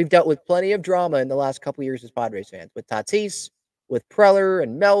 We've dealt with plenty of drama in the last couple of years as Padres fans, with Tatis, with Preller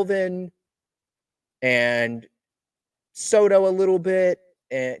and Melvin, and Soto a little bit,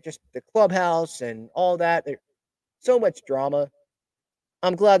 and just the clubhouse and all that. There's so much drama.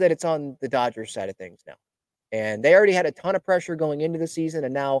 I'm glad that it's on the Dodgers side of things now. And they already had a ton of pressure going into the season,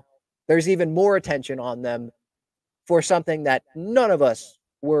 and now there's even more attention on them for something that none of us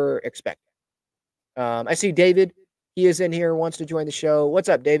were expecting. I see David. He is in here, wants to join the show. What's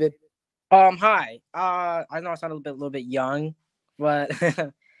up, David? Hi. I know I sound a little bit young, but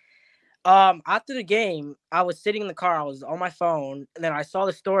after the game, I was sitting in the car. I was on my phone, and then I saw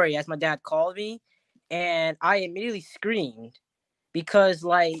the story as my dad called me, and I immediately screamed because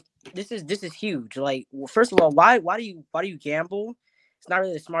like this is huge. Like, first of all, why do you gamble? It's not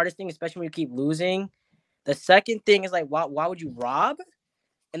really the smartest thing, especially when you keep losing. The second thing is like why would you rob?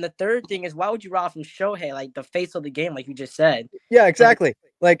 And the third thing is, why would you rob from Shohei, like the face of the game, like you just said? Yeah, exactly.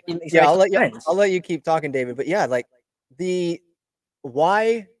 Like, yeah, I'll let you keep talking, David. But yeah, like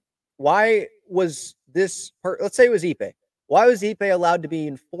why was let's say it was Ippei. Why was Ippei allowed to be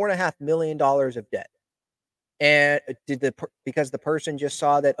in $4.5 million of debt? And because the person just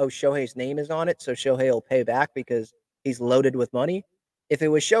saw that, oh, Shohei's name is on it, so Shohei will pay back because he's loaded with money? If it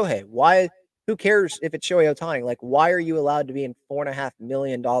was Shohei, why? Who cares if it's Shohei Ohtani? Like, why are you allowed to be in $4.5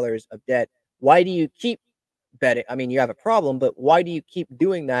 million of debt? Why do you keep betting? I mean, you have a problem, but why do you keep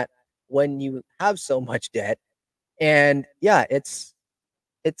doing that when you have so much debt? And yeah, it's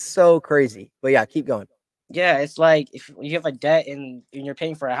so crazy. But yeah, keep going. Yeah, it's like if you have a debt and you're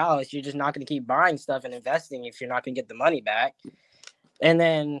paying for a house, you're just not going to keep buying stuff and investing if you're not going to get the money back. And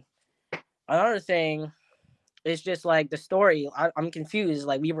then another thing, it's just like the story. I'm confused.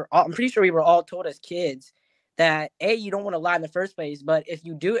 Like I'm pretty sure we were all told as kids that you don't want to lie in the first place, but if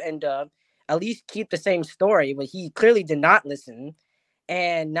you do end up, at least keep the same story. But he clearly did not listen,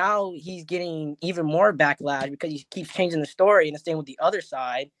 and now he's getting even more backlash because he keeps changing the story, and the same with the other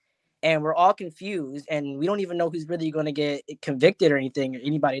side. And we're all confused, and we don't even know who's really going to get convicted or anything, or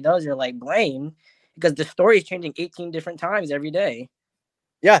anybody does, or like blame, because the story is changing 18 different times every day.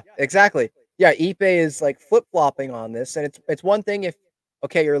 Yeah, exactly. Yeah, Ippei is like flip-flopping on this, and it's one thing if,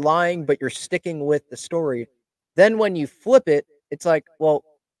 okay, you're lying, but you're sticking with the story. Then when you flip it, it's like, well,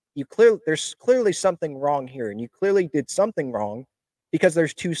 there's clearly something wrong here, and you clearly did something wrong because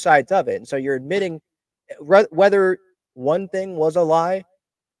there's two sides of it. And so you're admitting whether one thing was a lie,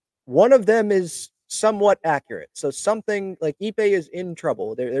 one of them is somewhat accurate. So something like Ippei is in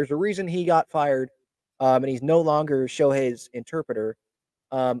trouble. There's a reason he got fired, and he's no longer Shohei's interpreter.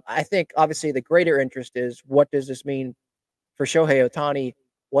 I think obviously the greater interest is what does this mean for Shohei Ohtani?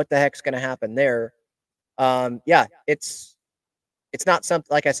 What the heck's going to happen there? Yeah, it's not something,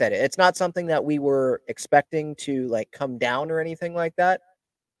 like I said, it's not something that we were expecting to like come down or anything like that.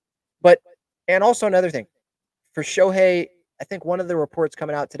 But, and also another thing for Shohei, I think one of the reports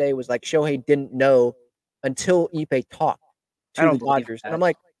coming out today was like Shohei didn't know until Ippei talked to the Dodgers. And I'm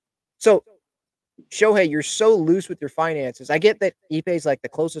like, so Shohei, you're so loose with your finances. I get that Ippei's like the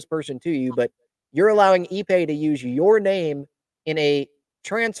closest person to you, but you're allowing Ippei to use your name in a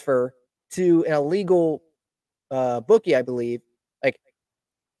transfer to an illegal bookie, I believe. Like,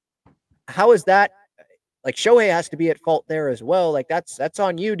 how is that? Like, Shohei has to be at fault there as well. Like, that's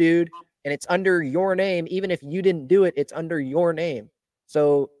on you, dude. And it's under your name. Even if you didn't do it, it's under your name.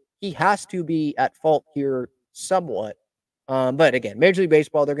 So he has to be at fault here somewhat. But again, Major League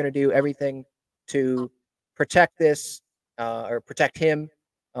Baseball, they're going to do everything to protect this or protect him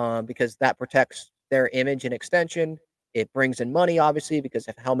because that protects their image and extension. It brings in money, obviously, because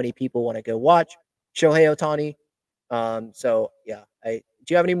of how many people want to go watch Shohei Ohtani. So, yeah. Do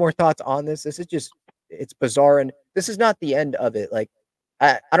you have any more thoughts on this? This is just, it's bizarre. And this is not the end of it. Like,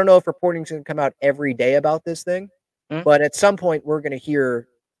 I don't know if reporting's going to come out every day about this thing, but at some point we're going to hear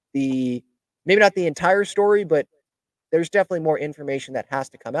maybe not the entire story, but there's definitely more information that has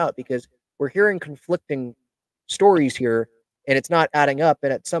to come out because we're hearing conflicting stories here and it's not adding up.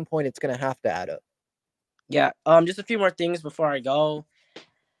 And at some point it's going to have to add up. Yeah. Just a few more things before I go.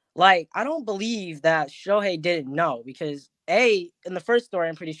 Like, I don't believe that Shohei didn't know because in the first story,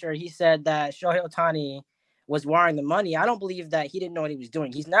 I'm pretty sure he said that Shohei Ohtani was wiring the money. I don't believe that he didn't know what he was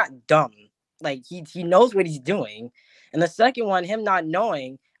doing. He's not dumb. Like, he knows what he's doing. And the second one, him not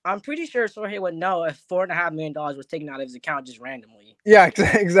knowing, I'm pretty sure Shohei would know if $4.5 million was taken out of his account just randomly. Yeah,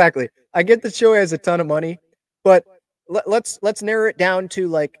 exactly. I get that Shohei has a ton of money, but let's narrow it down to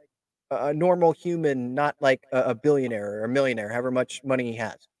like a normal human, not like a billionaire or a millionaire, however much money he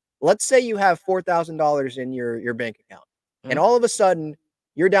has. Let's say you have $4,000 in your bank account, and all of a sudden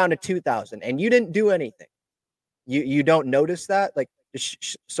you're down to $2,000, and you didn't do anything. You don't notice that, like,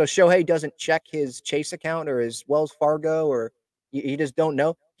 so Shohei doesn't check his Chase account or his Wells Fargo, or you just don't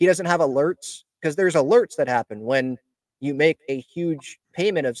know. He doesn't have alerts because there's alerts that happen when you make a huge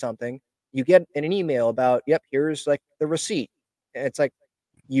payment of something. You get an email about, yep, here's like the receipt. And it's like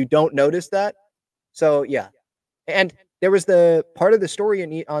you don't notice that. So yeah, and there was the part of the story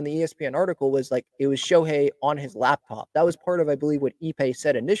on the ESPN article was like it was Shohei on his laptop. That was part of, I believe, what Ippei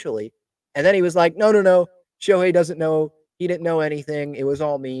said initially. And then he was like, no. Shohei doesn't know. He didn't know anything. It was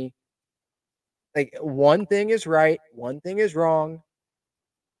all me. Like, one thing is right, one thing is wrong.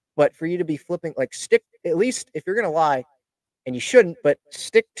 But for you to be flipping, like, stick, at least if you're going to lie, and you shouldn't, but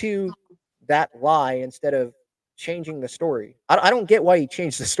stick to that lie instead of changing the story. I don't get why he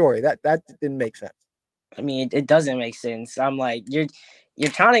changed the story. That didn't make sense. I mean, it doesn't make sense. I'm like, you're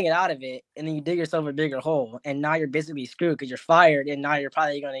trying to get out of it, and then you dig yourself a bigger hole, and now you're basically screwed because you're fired, and now you're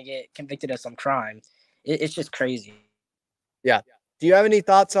probably going to get convicted of some crime. It's just crazy. Yeah. Do you have any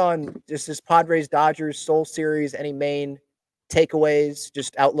thoughts on just this Padres Dodgers Seoul Series? Any main takeaways?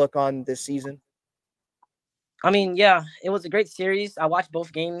 Just outlook on this season? I mean, yeah, it was a great series. I watched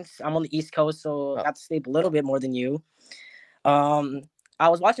both games. I'm on the East Coast, so I got to sleep a little bit more than you. Um, I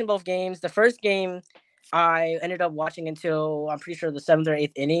was watching both games. The first game, I ended up watching until I'm pretty sure the 7th or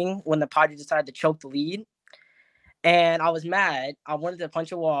 8th inning when the Padres decided to choke the lead, and I was mad. I wanted to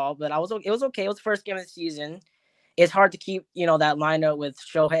punch a wall, but it was okay. It was the first game of the season. It's hard to keep that lineup with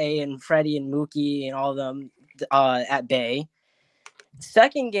Shohei and Freddie and Mookie and all of them at bay.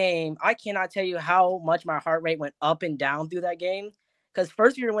 Second game, I cannot tell you how much my heart rate went up and down through that game. Because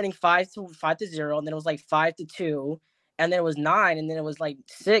first we were winning 5-0, and then it was like 5-2, and then it was 9, and then it was like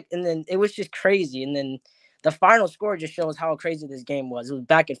 6, and then it was just crazy. And then the final score just shows how crazy this game was. It was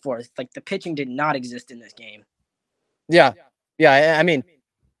back and forth. Like the pitching did not exist in this game. Yeah. I mean,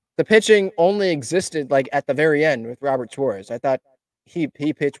 the pitching only existed like at the very end with Robert Suarez. I thought he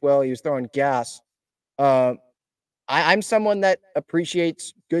pitched well. He was throwing gas. I'm someone that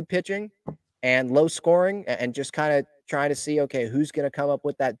appreciates good pitching and low scoring and just kind of trying to see, okay, who's going to come up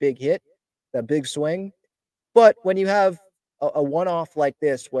with that big hit, that big swing. But when you have a one-off like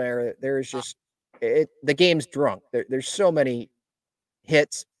this where there's just the game's drunk, there's so many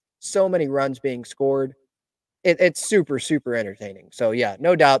hits, so many runs being scored. It's super, super entertaining. So, yeah,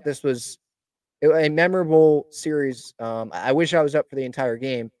 no doubt this was a memorable series. I wish I was up for the entire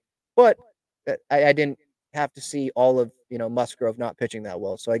game, but I didn't have to see all of Musgrove not pitching that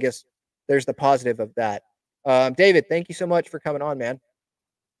well. So I guess there's the positive of that. David, thank you so much for coming on, man.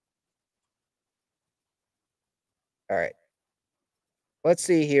 All right. Let's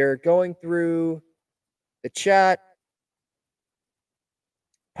see here. Going through the chat.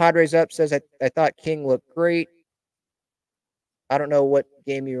 Padres Up says, I thought King looked great. I don't know what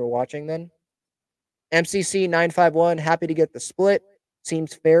game you were watching then. MCC 951, happy to get the split.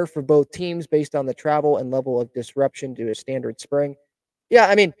 Seems fair for both teams based on the travel and level of disruption due to standard spring. Yeah,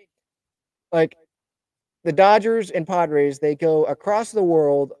 I mean, like the Dodgers and Padres, they go across the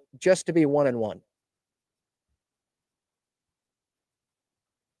world just to be 1-1.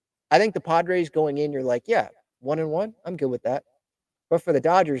 I think the Padres going in, you're like, yeah, 1-1, I'm good with that. But for the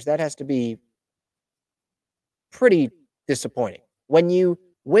Dodgers, that has to be pretty disappointing. When you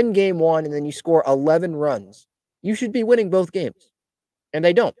win game 1 and then you score 11 runs, you should be winning both games. And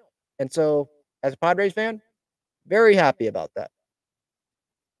they don't. And so, as a Padres fan, very happy about that.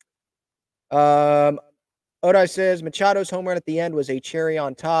 Odai says, Machado's home run at the end was a cherry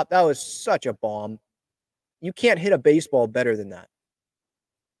on top. That was such a bomb. You can't hit a baseball better than that.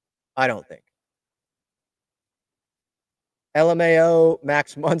 I don't think. LMAO,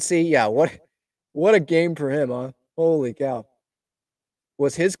 Max Muncy. Yeah, what a game for him, huh? Holy cow.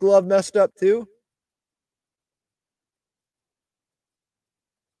 Was his glove messed up too?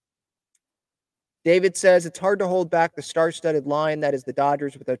 David says it's hard to hold back the star-studded line that is the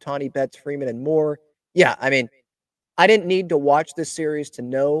Dodgers with Ohtani, Betts, Freeman, and more. Yeah, I mean, I didn't need to watch this series to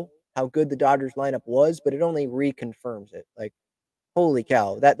know how good the Dodgers lineup was, but it only reconfirms it. Like, holy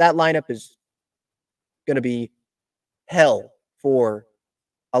cow, that lineup is going to be hell for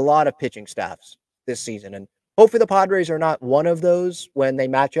a lot of pitching staffs this season. And hopefully the Padres are not one of those when they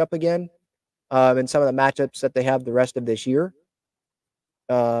match up again in some of the matchups that they have the rest of this year.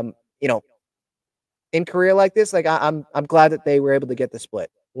 In career like this, like I'm glad that they were able to get the split.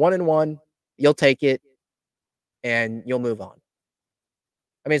 1-1, you'll take it, and you'll move on.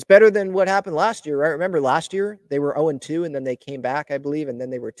 I mean, it's better than what happened last year, right? Remember last year they were 0-2, and then they came back, I believe, and then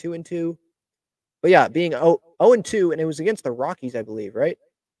they were 2-2. But yeah, being 0-2, and it was against the Rockies, I believe, right?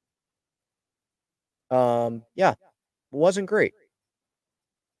 Yeah, wasn't great.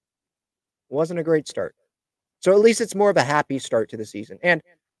 Wasn't a great start. So at least it's more of a happy start to the season, and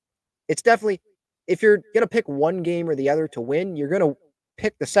it's definitely. If you're going to pick one game or the other to win, you're going to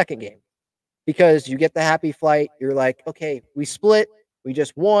pick the second game because you get the happy flight. You're like, okay, we split. We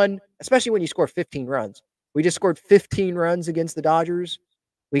just won, especially when you score 15 runs. We just scored 15 runs against the Dodgers.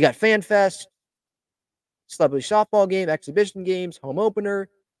 We got Fan Fest, celebrity softball game, exhibition games, home opener.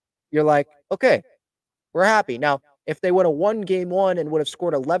 You're like, okay, we're happy. Now, if they would have won game 1 and would have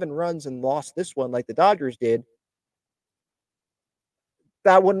scored 11 runs and lost this one like the Dodgers did,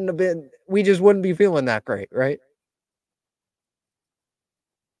 that wouldn't have been, we just wouldn't be feeling that great, right?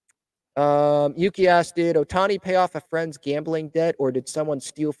 Yuki asked, did Ohtani pay off a friend's gambling debt or did someone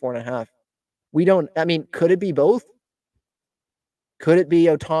steal 4.5? We don't, I mean, could it be both? Could it be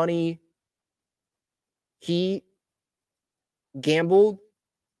Ohtani, he gambled?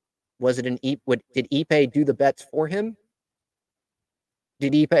 Was it did Ipe do the bets for him?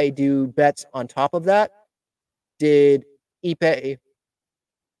 Did Ipe do bets on top of that? Did Ipe,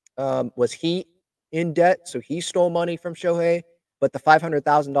 was he in debt? So he stole money from Shohei, but the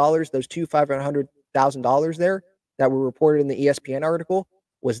 $500,000, those two $500,000 $200,000 there that were reported in the ESPN article.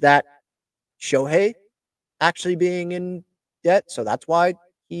 Was that Shohei actually being in debt? So that's why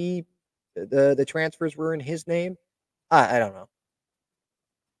the transfers were in his name. I don't know.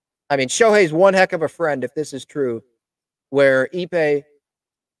 I mean, Shohei's one heck of a friend if this is true, where Ippei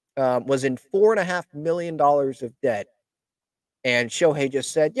was in $4.5 million of debt, and Shohei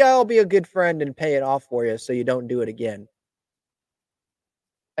just said, "Yeah, I'll be a good friend and pay it off for you so you don't do it again."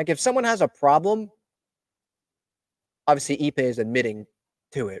 Like, if someone has a problem, obviously Ippei is admitting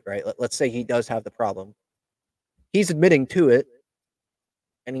to it, right? Let's say he does have the problem. He's admitting to it,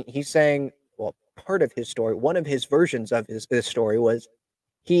 and he's saying, well, part of his story, one of his versions of this story was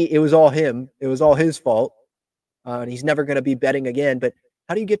it was all him. It was all his fault. And he's never going to be betting again. But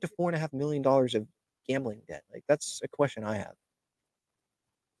how do you get to $4.5 million of gambling debt? Like, that's a question I have.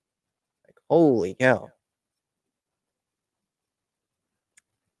 Like, holy cow.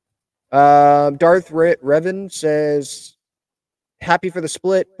 Darth Revan says, happy for the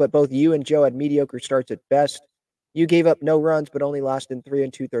split, but both you and Joe had mediocre starts at best. You gave up no runs, but only lasted 3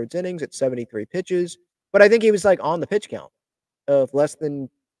 2/3 innings at 73 pitches. But I think he was like on the pitch count of less than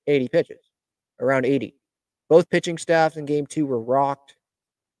 80 pitches, around 80. Both pitching staffs in game 2 were rocked.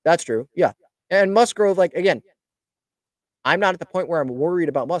 That's true. Yeah. And Musgrove, like, again, I'm not at the point where I'm worried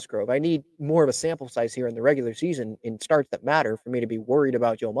about Musgrove. I need more of a sample size here in the regular season in starts that matter for me to be worried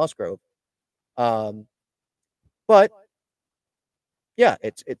about Joe Musgrove. But yeah,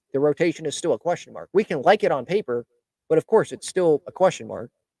 the rotation is still a question mark. We can like it on paper, but of course it's still a question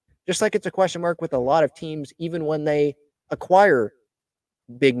mark. Just like it's a question mark with a lot of teams, even when they acquire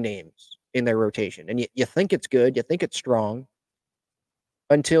big names in their rotation. And you think it's good, you think it's strong,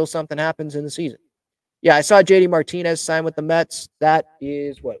 until something happens in the season. Yeah, I saw JD Martinez sign with the Mets. That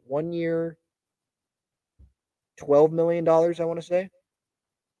is what, 1 year, $12 million, I want to say.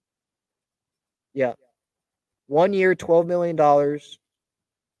 Yeah. 1 year, $12 million.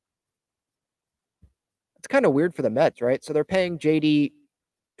 It's kind of weird for the Mets, right? So they're paying JD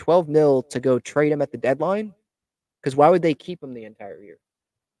 12 mil to go trade him at the deadline. Because why would they keep him the entire year?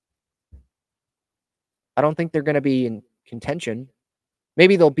 I don't think they're going to be in contention.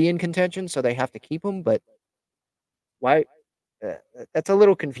 Maybe they'll be in contention, so they have to keep him. But why? That's a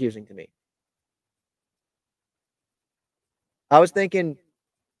little confusing to me. I was thinking,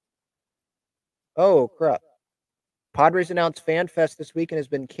 oh, crap. Padres announced Fan Fest this weekend has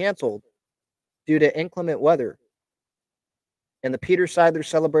been canceled due to inclement weather. And the Peter Seidler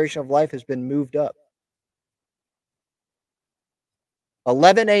Celebration of Life has been moved up.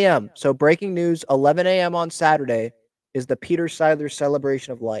 11 a.m. So breaking news, 11 a.m. on Saturday is the Peter Seidler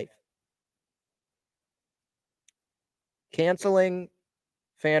Celebration of Life. Canceling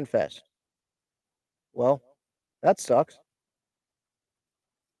Fan Fest. Well, that sucks.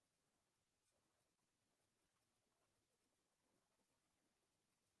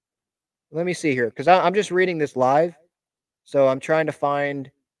 Let me see here, because I'm just reading this live. So I'm trying to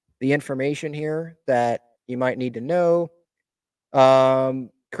find the information here that you might need to know.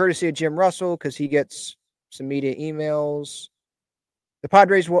 Courtesy of Jim Russell, because he gets some media emails. The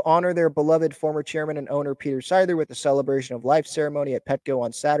Padres will honor their beloved former chairman and owner Peter Seidler with the Celebration of Life ceremony at Petco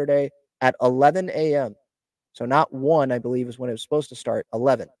on Saturday at 11 a.m. So not 1, I believe, is when it was supposed to start,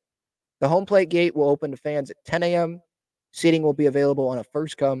 11. The home plate gate will open to fans at 10 a.m. Seating will be available on a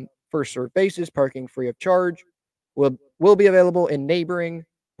first-come, first-served basis, parking free of charge. Will be available in neighboring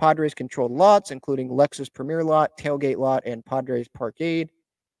Padres-controlled lots, including Lexus Premier Lot, Tailgate Lot, and Padres Parkade.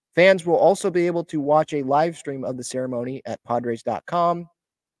 Fans will also be able to watch a live stream of the ceremony at Padres.com.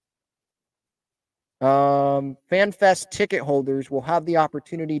 FanFest ticket holders will have the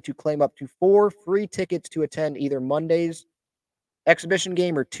opportunity to claim up to 4 free tickets to attend either Monday's exhibition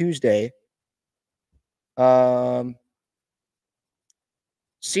game or Tuesday.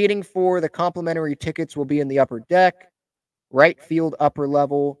 Seating for the complimentary tickets will be in the upper deck, right field upper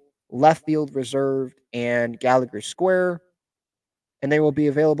level, left field reserved, and Gallagher Square. And they will be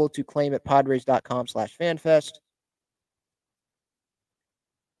available to claim at Padres.com/FanFest.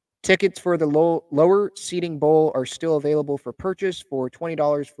 Tickets for the lower seating bowl are still available for purchase for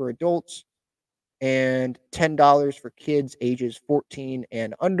 $20 for adults and $10 for kids ages 14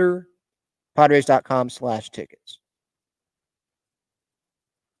 and under. Padres.com/tickets.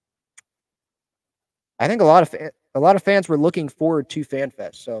 I think a lot of fans were looking forward to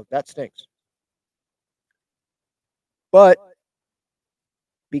FanFest, so that stinks. But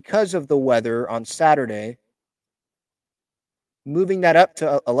because of the weather on Saturday, moving that up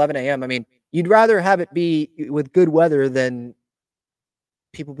to 11 a.m., I mean, you'd rather have it be with good weather than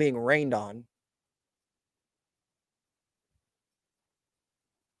people being rained on.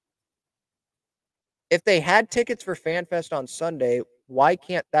 if they had tickets for FanFest on Sunday, why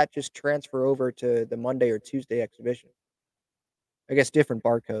can't that just transfer over to the Monday or Tuesday exhibition? I guess different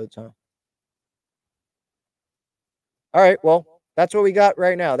barcodes, huh? All right, well, that's what we got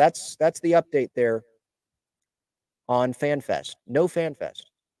right now. That's the update there on FanFest. No FanFest.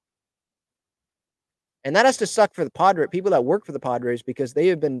 And that has to suck for the Padres, people that work for the Padres, because they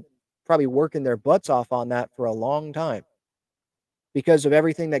have been probably working their butts off on that for a long time because of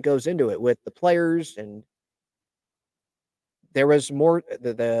everything that goes into it with the players. And there was more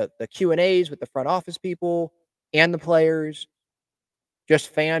the Q&As with the front office people and the players,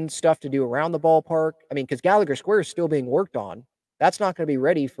 just fan stuff to do around the ballpark. I mean, because Gallagher Square is still being worked on. That's not going to be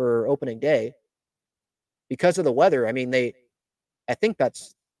ready for opening day because of the weather. I mean, I think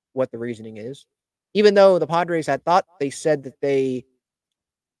that's what the reasoning is. Even though the Padres had thought, they said that they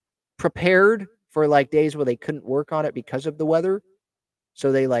prepared for like days where they couldn't work on it because of the weather.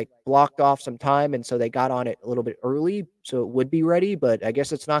 So they like blocked off some time, and so they got on it a little bit early so it would be ready, but I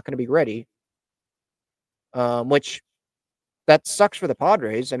guess it's not going to be ready. Which that sucks for the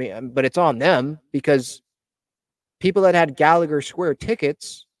Padres. I mean, but it's on them because people that had Gallagher Square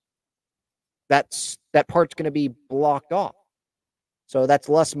tickets, that part's going to be blocked off. So that's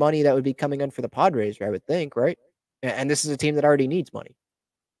less money that would be coming in for the Padres, I would think, right? And this is a team that already needs money.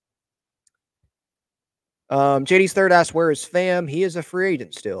 JD's third asked, where is Pham? He is a free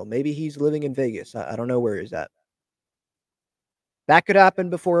agent still. Maybe he's living in Vegas. I don't know where he's at. That could happen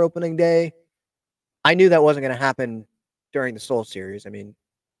before opening day. I knew that wasn't going to happen during the Seoul Series. I mean,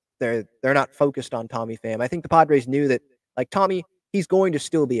 they're not focused on Tommy Pham. I think the Padres knew that, like, Tommy, he's going to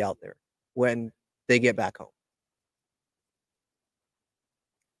still be out there when they get back home.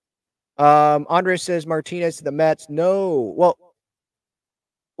 Andre says Martinez to the Mets. No. Well,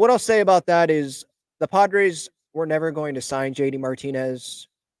 what I'll say about that is the Padres were never going to sign JD Martinez.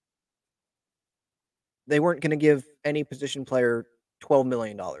 They weren't going to give any position player $12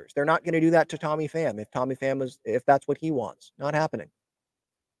 million. They're not going to do that to Tommy Pham. If that's what he wants, not happening.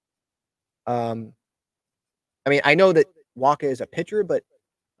 I mean, I know that Waka is a pitcher, but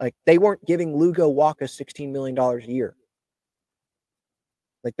like they weren't giving Lugo Waka $16 million a year.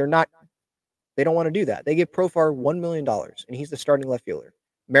 Like they don't want to do that. They give Profar $1 million, and he's the starting left fielder.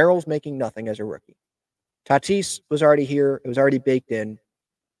 Merrill's making nothing as a rookie. Tatis was already here. It was already baked in.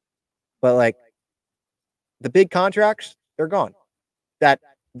 But like the big contracts, they're gone. That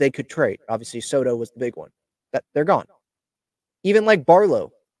they could trade. Obviously, Soto was the big one. That they're gone. Even like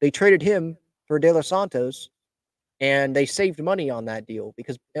Barlow, they traded him for De Los Santos, and they saved money on that deal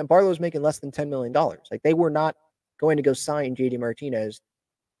because Barlow's making less than $10 million. Like they were not going to go sign JD Martinez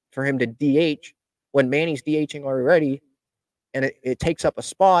for him to DH when Manny's DHing already, and it takes up a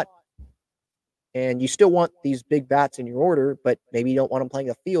spot. And you still want these big bats in your order, but maybe you don't want them playing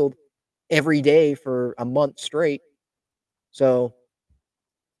the field every day for a month straight. So,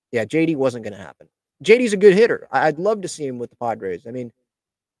 yeah, JD wasn't going to happen. JD's a good hitter. I'd love to see him with the Padres. I mean,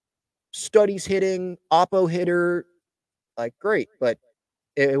 Studdy's hitting, Oppo hitter, like great, but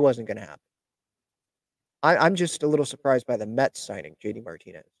it wasn't going to happen. I'm just a little surprised by the Mets signing JD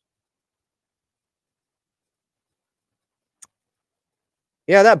Martinez.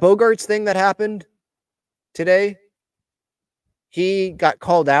 Yeah, that Bogarts thing that happened today, he got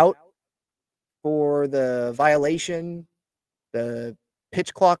called out for the violation, the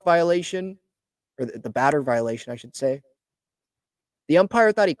pitch clock violation, or the batter violation, I should say. The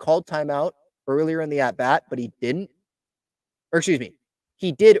umpire thought he called timeout earlier in the at-bat, but he didn't. Or excuse me,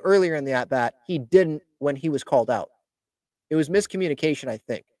 he did earlier in the at-bat. He didn't when he was called out. It was miscommunication, I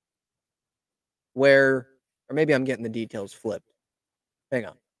think. Or maybe I'm getting the details flipped. Hang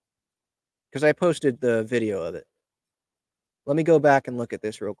on. Because I posted the video of it. Let me go back and look at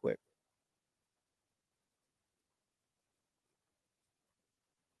this real quick.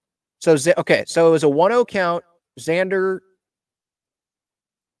 So it was a 1-0 count. Xander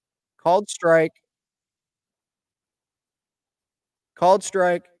called strike.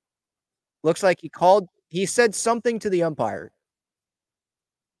 Looks like he said something to the umpire.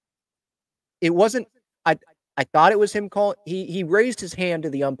 It wasn't, I thought it was him calling. He raised his hand to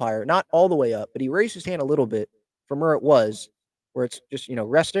the umpire, not all the way up, but he raised his hand a little bit from where it was, where it's just,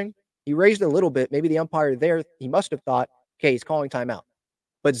 resting. He raised it a little bit. Maybe the umpire there, he must have thought, okay, he's calling timeout.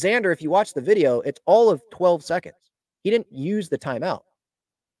 But Xander, if you watch the video, it's all of 12 seconds. He didn't use the timeout.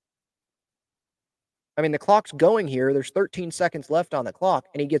 I mean, the clock's going here. There's 13 seconds left on the clock,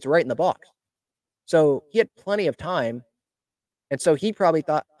 and he gets right in the box. So he had plenty of time. And so he probably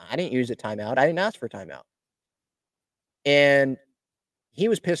thought, I didn't use a timeout. I didn't ask for timeout. And he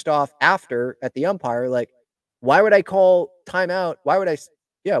was pissed off after at the umpire, like, why would I call timeout? Why would I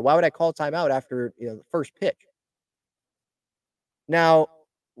Yeah, why would I call timeout after the first pitch? Now,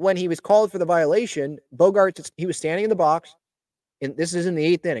 when he was called for the violation, Bogaerts, he was standing in the box, and this is in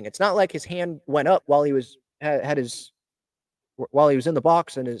the 8th inning. It's not like his hand went up while he was while he was in the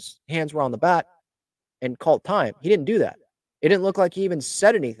box and his hands were on the bat and called time. He didn't do that. It didn't look like he even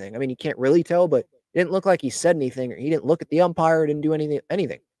said anything. I mean, you can't really tell, but it didn't look like he said anything, or he didn't look at the umpire, didn't do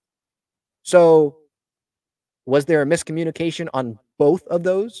anything. So, was there a miscommunication on both of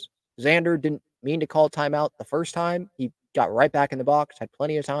those? Xander didn't mean to call timeout the first time. He got right back in the box, had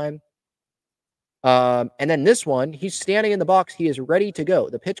plenty of time. And then this one, he's standing in the box. He is ready to go.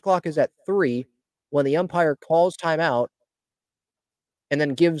 The pitch clock is at 3 when the umpire calls timeout and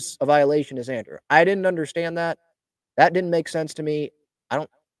then gives a violation to Xander. I didn't understand that. That didn't make sense to me. I don't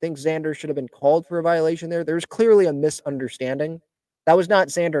think Xander should have been called for a violation there. There's clearly a misunderstanding. That was not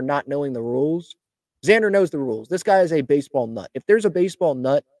Xander not knowing the rules. Xander knows the rules. This guy is a baseball nut. If there's a baseball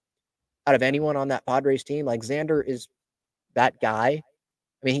nut out of anyone on that Padres team, like Xander is that guy.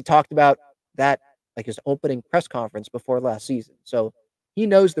 I mean, he talked about that like his opening press conference before last season. So he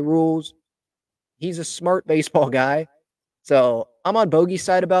knows the rules. He's a smart baseball guy. So I'm on Bogey's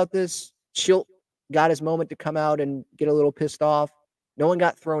side about this. Schilt got his moment to come out and get a little pissed off. No one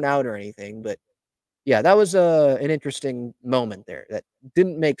got thrown out or anything, but yeah, that was an interesting moment there that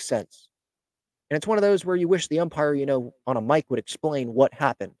didn't make sense. And it's one of those where you wish the umpire, on a mic would explain what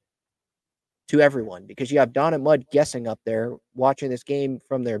happened to everyone, because you have Don and Mud guessing up there watching this game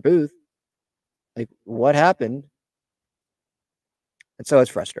from their booth. Like, what happened? And so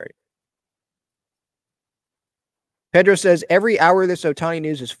it's frustrating. Pedro says, every hour this Ohtani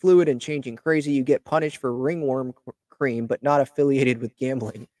news is fluid and changing crazy. You get punished for ringworm cream, but not affiliated with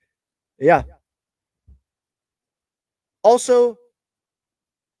gambling. Yeah. Also,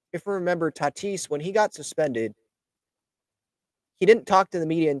 if we remember, Tatis, when he got suspended, he didn't talk to the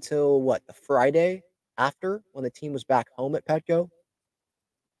media until, the Friday after, when the team was back home at Petco?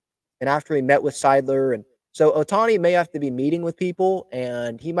 And after he met with Seidler. And so Ohtani may have to be meeting with people,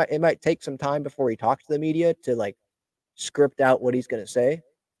 and it might take some time before he talks to the media to, script out what he's going to say.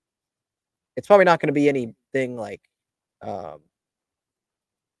 It's probably not going to be anything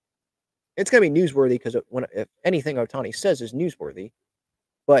it's going to be newsworthy, because if anything Ohtani says is newsworthy,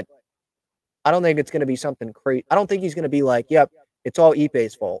 but I don't think it's going to be something crazy. I don't think he's going to be like, yep, it's all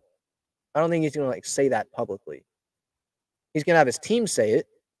Ippei's fault. I don't think he's going to say that publicly. He's going to have his team say it,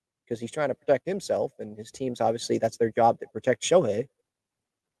 because he's trying to protect himself, and his team's obviously, that's their job, to protect Shohei.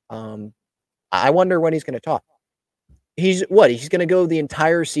 I wonder when he's going to talk. He's going to go the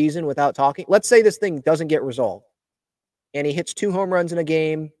entire season without talking? Let's say this thing doesn't get resolved, and he hits 2 home runs in a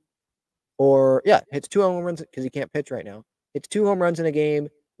game, hits 2 home runs because he can't pitch right now. Hits 2 home runs in a game.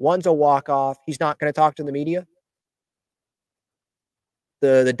 One's a walk-off. He's not going to talk to the media.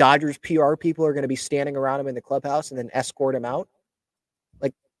 The Dodgers PR people are going to be standing around him in the clubhouse and then escort him out.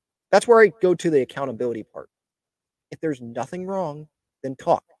 That's where I go to the accountability part. If there's nothing wrong, then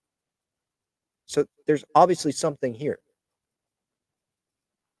talk. So there's obviously something here.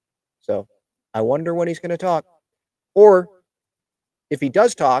 So I wonder when he's going to talk. Or if he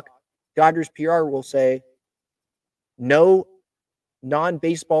does talk, Dodgers PR will say no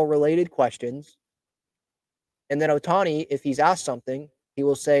non-baseball related questions. And then Ohtani, if he's asked something, he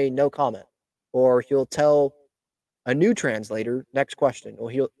will say no comment. Or he'll tell a new translator, next question. Or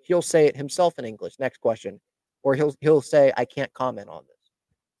he'll say it himself in English, next question. Or he'll say, I can't comment on this.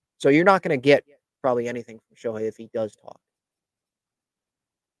 So you're not going to get probably anything from Shohei if he does talk.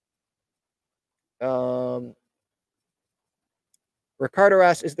 Ricardo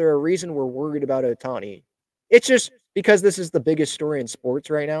asks, is there a reason we're worried about Ohtani? It's just because this is the biggest story in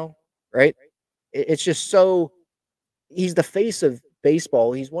sports right now, right? It's just so, he's the face of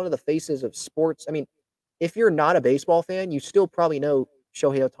baseball. He's one of the faces of sports. I mean, if you're not a baseball fan, you still probably know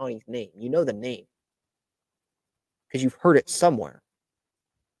Shohei Ohtani's name. You know the name because you've heard it somewhere.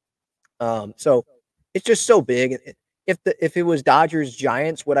 So it's just so big. If it was Dodgers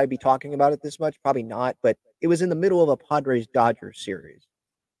Giants, would I be talking about it this much? Probably not. But it was in the middle of a Padres Dodgers series.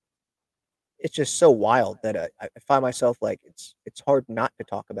 It's just so wild that I find myself it's hard not to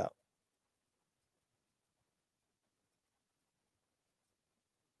talk about.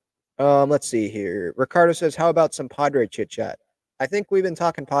 Let's see here. Ricardo says, how about some Padre chit chat? I think we've been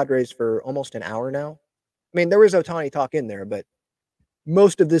talking Padres for almost an hour now. I mean, there was Ohtani talk in there, but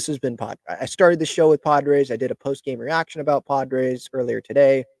most of this has been Padres. I started the show with Padres. I did a post-game reaction about Padres earlier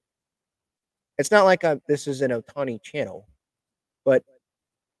today. It's not like this is an Ohtani channel, but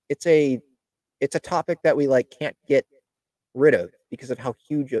it's a topic that we can't get rid of because of how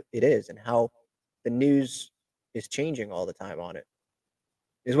huge it is and how the news is changing all the time on it.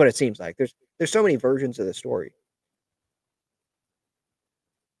 is what it seems like. There's so many versions of the story.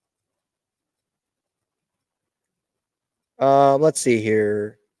 Let's see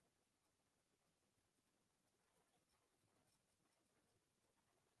here.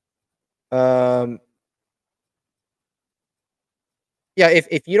 Yeah,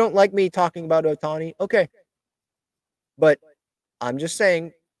 if you don't like me talking about Ohtani, okay. But I'm just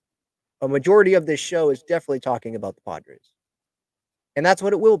saying a majority of this show is definitely talking about the Padres. And that's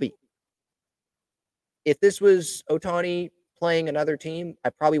what it will be. If this was Ohtani playing another team, I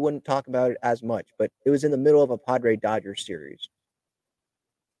probably wouldn't talk about it as much, but it was in the middle of a Padre Dodgers series.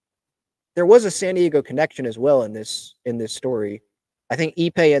 There was a San Diego connection as well in this story. I think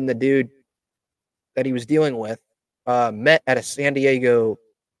Ippei and the dude that he was dealing with met at a San Diego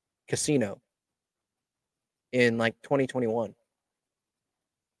casino in like 2021.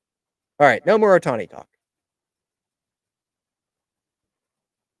 All right, no more Ohtani talk.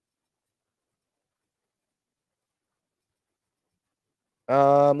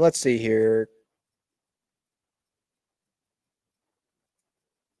 Let's see here.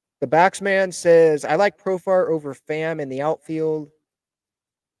 The Baxman says, I like Profar over Pham in the outfield.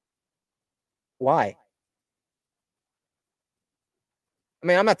 Why? I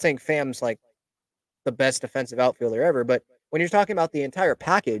mean, I'm not saying Pham's like the best defensive outfielder ever, but when you're talking about the entire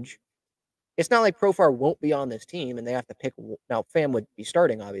package, it's not like Profar won't be on this team and they have to pick. Now, Pham would be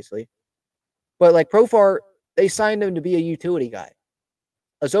starting, obviously. But like Profar, they signed him to be a utility guy.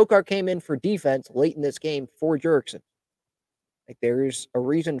 Azokar came in for defense late in this game for Jurickson. Like, there's a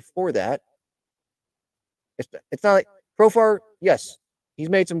reason for that. It's not like Profar, yes,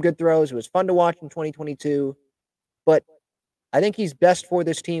 he's made some good throws. It was fun to watch in 2022. But I think he's best for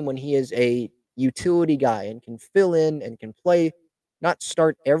this team when he is a utility guy and can fill in and can play, not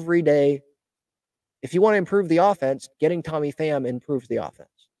start every day. If you want to improve the offense, getting Tommy Pham improves the offense.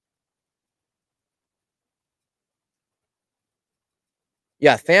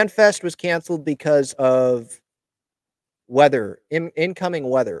 Yeah, FanFest was canceled because of weather, incoming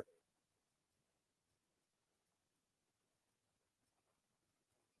weather.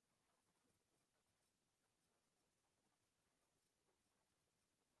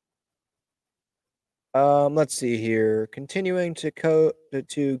 Let's see here. Continuing to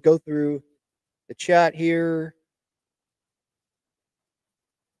go through the chat here.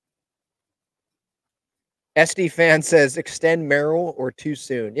 SD fan says extend Merrill or too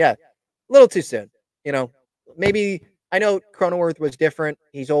soon. Yeah, a little too soon. You know, maybe I know Cronenworth was different.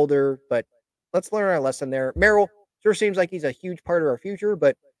 He's older, but let's learn our lesson there. Merrill sure seems like he's a huge part of our future,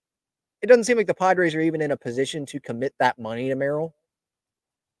 but it doesn't seem like the Padres are even in a position to commit that money to Merrill.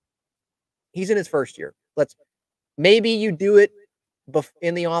 He's in his first year. Maybe you do it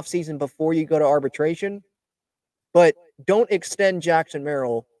in the offseason before you go to arbitration, but don't extend Jackson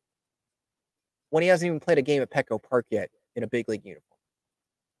Merrill when he hasn't even played a game at Petco Park yet in a big league uniform.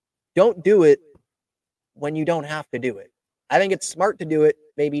 Don't do it when you don't have to do it. I think it's smart to do it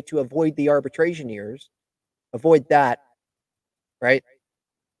maybe to avoid the arbitration years. Avoid that, right?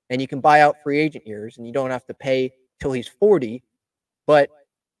 And you can buy out free agent years and you don't have to pay till he's 40, but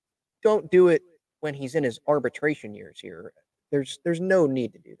don't do it when he's in his arbitration years here. There's no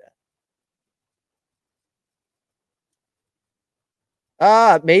need to do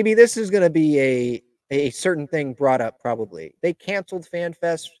that. Maybe this is going to be a certain thing brought up probably. They canceled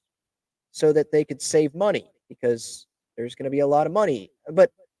FanFest so that they could save money because there's going to be a lot of money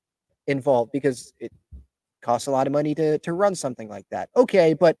but involved because it costs a lot of money to run something like that.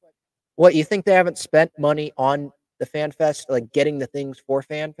 Okay, but what, you think they haven't spent money on the FanFest, like getting the things for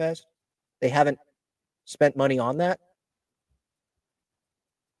FanFest? They haven't spent money on that?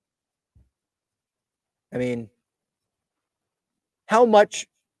 I mean, how much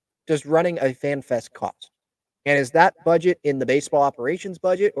does running a FanFest cost? And is that budget in the baseball operations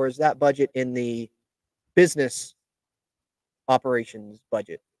budget or is that budget in the business operations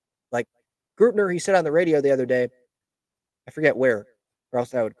budget? Like Grutner, he said on the radio the other day, I forget where, or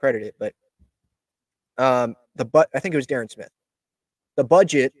else I would credit it, but I think it was Darren Smith. The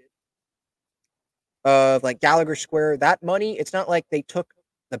budget of like Gallagher Square, that money, it's not like they took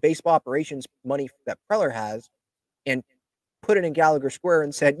the baseball operations money that Preller has and put it in Gallagher Square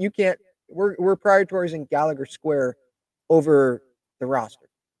and said, you can't, we're prioritizing Gallagher Square over the roster.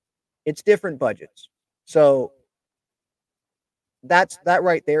 It's different budgets. So that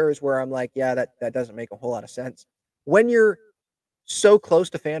right there is where I'm like, yeah, that doesn't make a whole lot of sense. When you're so close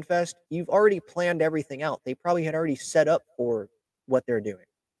to FanFest, you've already planned everything out. They probably had already set up for what they're doing.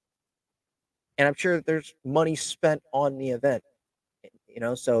 And I'm sure there's money spent on the event,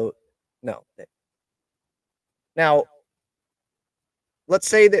 so no. Now, let's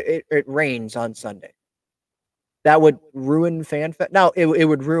say that it rains on Sunday. That would ruin FanFest. Now, it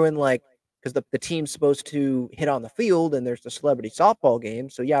would ruin, like, because the team's supposed to hit on the field and there's the celebrity softball game.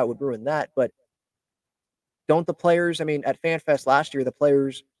 So, yeah, it would ruin that. But don't the players, I mean, at FanFest last year, the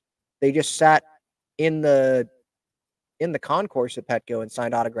players, they just sat in the concourse at Petco and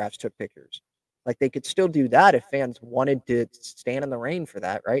signed autographs, took pictures. Like, they could still do that if fans wanted to stand in the rain for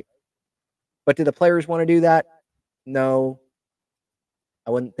that, right? But do the players want to do that? No,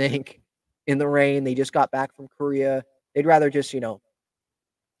 I wouldn't think. In the rain, they just got back from Korea. They'd rather just,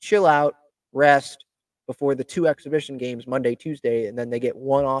 chill out, rest before the 2 exhibition games Monday, Tuesday, and then they get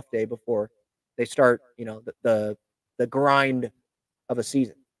 1 off day before they start, the grind of a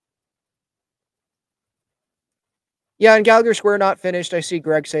season. Yeah, and Gallagher Square not finished. I see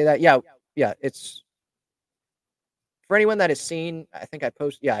Greg say that. Yeah, it's for anyone that has seen, I think I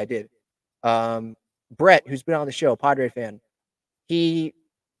posted, yeah, I did. Brett, who's been on the show, Padre fan, he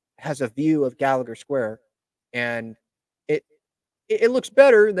has a view of Gallagher Square, and it looks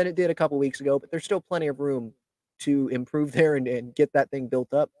better than it did a couple weeks ago, but there's still plenty of room to improve there and get that thing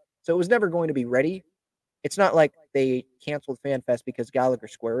built up. So it was never going to be ready. It's not like they canceled FanFest because Gallagher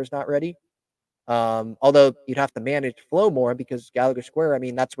Square is not ready. Although you'd have to manage flow more because Gallagher Square, I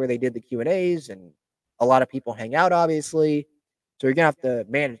mean, that's where they did the Q&As and a lot of people hang out, obviously. So you're going to have to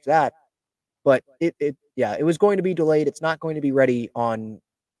manage that. But it was going to be delayed. It's not going to be ready on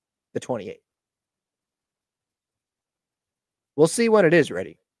the 28th. We'll see when it is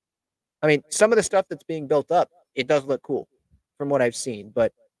ready. I mean, some of the stuff that's being built up, it does look cool from what I've seen,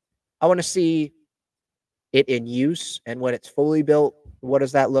 but I want to see it in use, and when it's fully built, what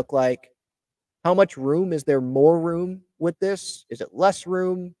does that look like? How much room? Is there more room with this? Is it less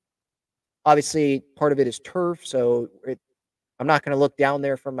room? Obviously, part of it is turf, so I'm not going to look down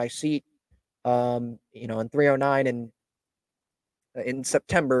there from my seat, in 309 and in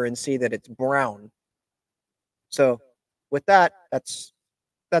September and see that it's brown. So with that, that's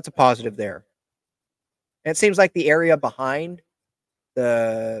a positive there. And it seems like the area behind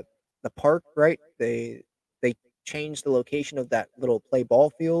the park, right? They changed the location of that little play ball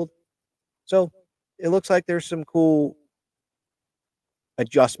field. So it looks like there's some cool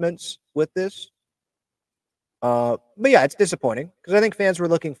adjustments with this. But yeah, it's disappointing because I think fans were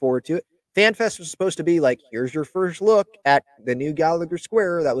looking forward to it. FanFest was supposed to be like, here's your first look at the new Gallagher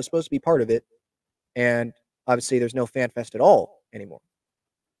Square. That was supposed to be part of it. And obviously there's no FanFest at all anymore.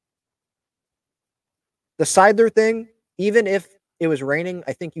 The Seidler thing, even if it was raining,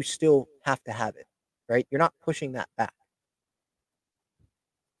 I think you still have to have it, right? You're not pushing that back.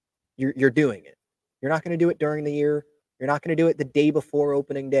 You're doing it. You're not going to do it during the year. You're not going to do it the day before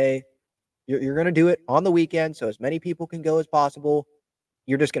opening day. You're going to do it on the weekend so as many people can go as possible.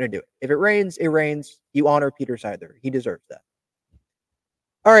 You're just going to do it. If it rains, it rains. You honor Peter Seidler. He deserves that.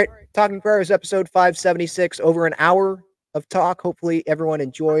 All right, Talking Friars episode 576, over an hour of talk. Hopefully everyone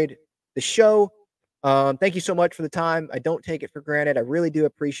enjoyed the show. Thank you so much for the time. I don't take it for granted. I really do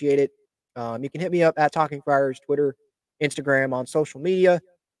appreciate it. You can hit me up at Talking Friars, Twitter, Instagram, on social media.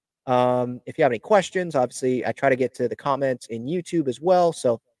 If you have any questions, obviously I try to get to the comments in YouTube as well.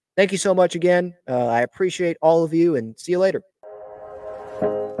 So thank you so much again. I appreciate all of you, and see you later.